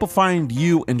can the people find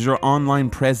you and your online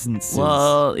presence?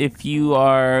 Well, if you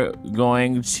are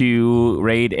going to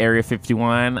raid Area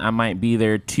 51, I might be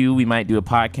there too. We might do a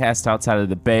podcast outside of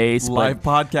the base. Live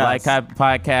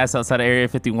podcast outside of Area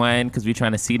 51 because we're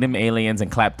trying to see them aliens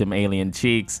and clap them alien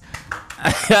cheeks.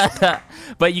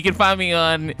 But you can find me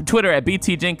on Twitter at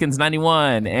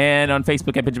BTJenkins91 and on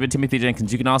Facebook at Benjamin Timothy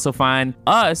Jenkins. You can also find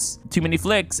us, Too Many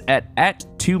Flicks, at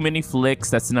Too Many Flicks.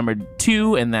 That's the number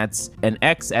 2, and that's an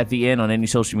X at the end on any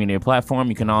social media platform.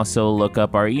 You can also look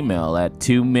up our email at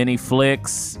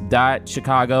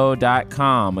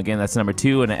toomanyflicks.chicago.com. Again, that's the number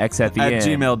 2 and an X at the end. At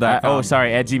gmail.com. At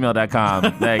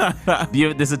gmail.com.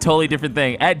 This is a totally different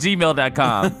thing. At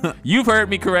gmail.com. You've heard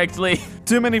me correctly.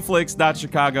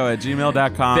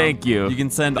 toomanyflicks.chicago@gmail.com. Thank you. You can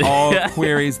send all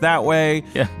queries that way.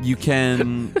 Yeah. You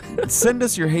can send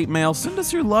us your hate mail. Send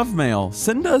us your love mail.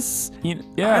 Send us, I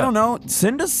don't know,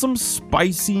 send us some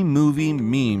spicy movie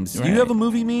memes. Right. Do you have a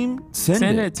movie meme?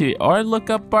 Send it to you. Or look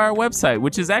up our website,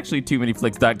 which is actually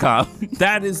toomanyflicks.com.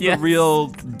 That is the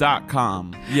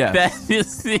real.com. Yeah. That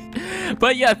is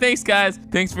But yeah, thanks guys.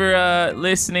 Thanks for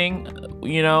listening.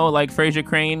 You know, like Fraser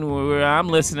Crane, I'm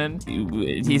listening.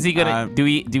 Is he gonna? Do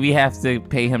we have to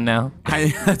pay him now?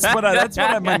 That's what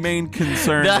my main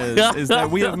concern is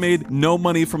that we have made no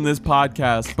money from this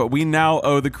podcast, but we now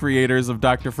owe the creators of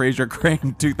Dr. Fraser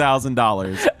Crane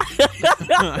 $2,000.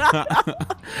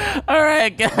 All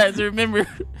right, guys. Remember,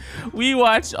 we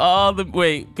watch all the.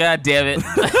 Wait, god damn it!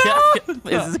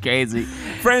 This is crazy,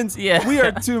 friends. Yeah, we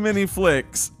are Too Many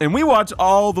Flicks, and we watch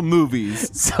all the movies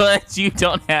so that you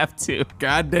don't have to.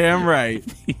 Goddamn right.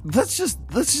 Let's just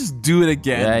do it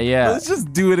again. Yeah. Let's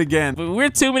just do it again. We're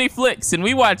Too Many Flicks, and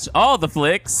we watch all the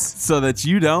flicks so that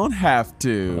you don't have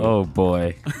to. Oh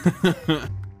boy.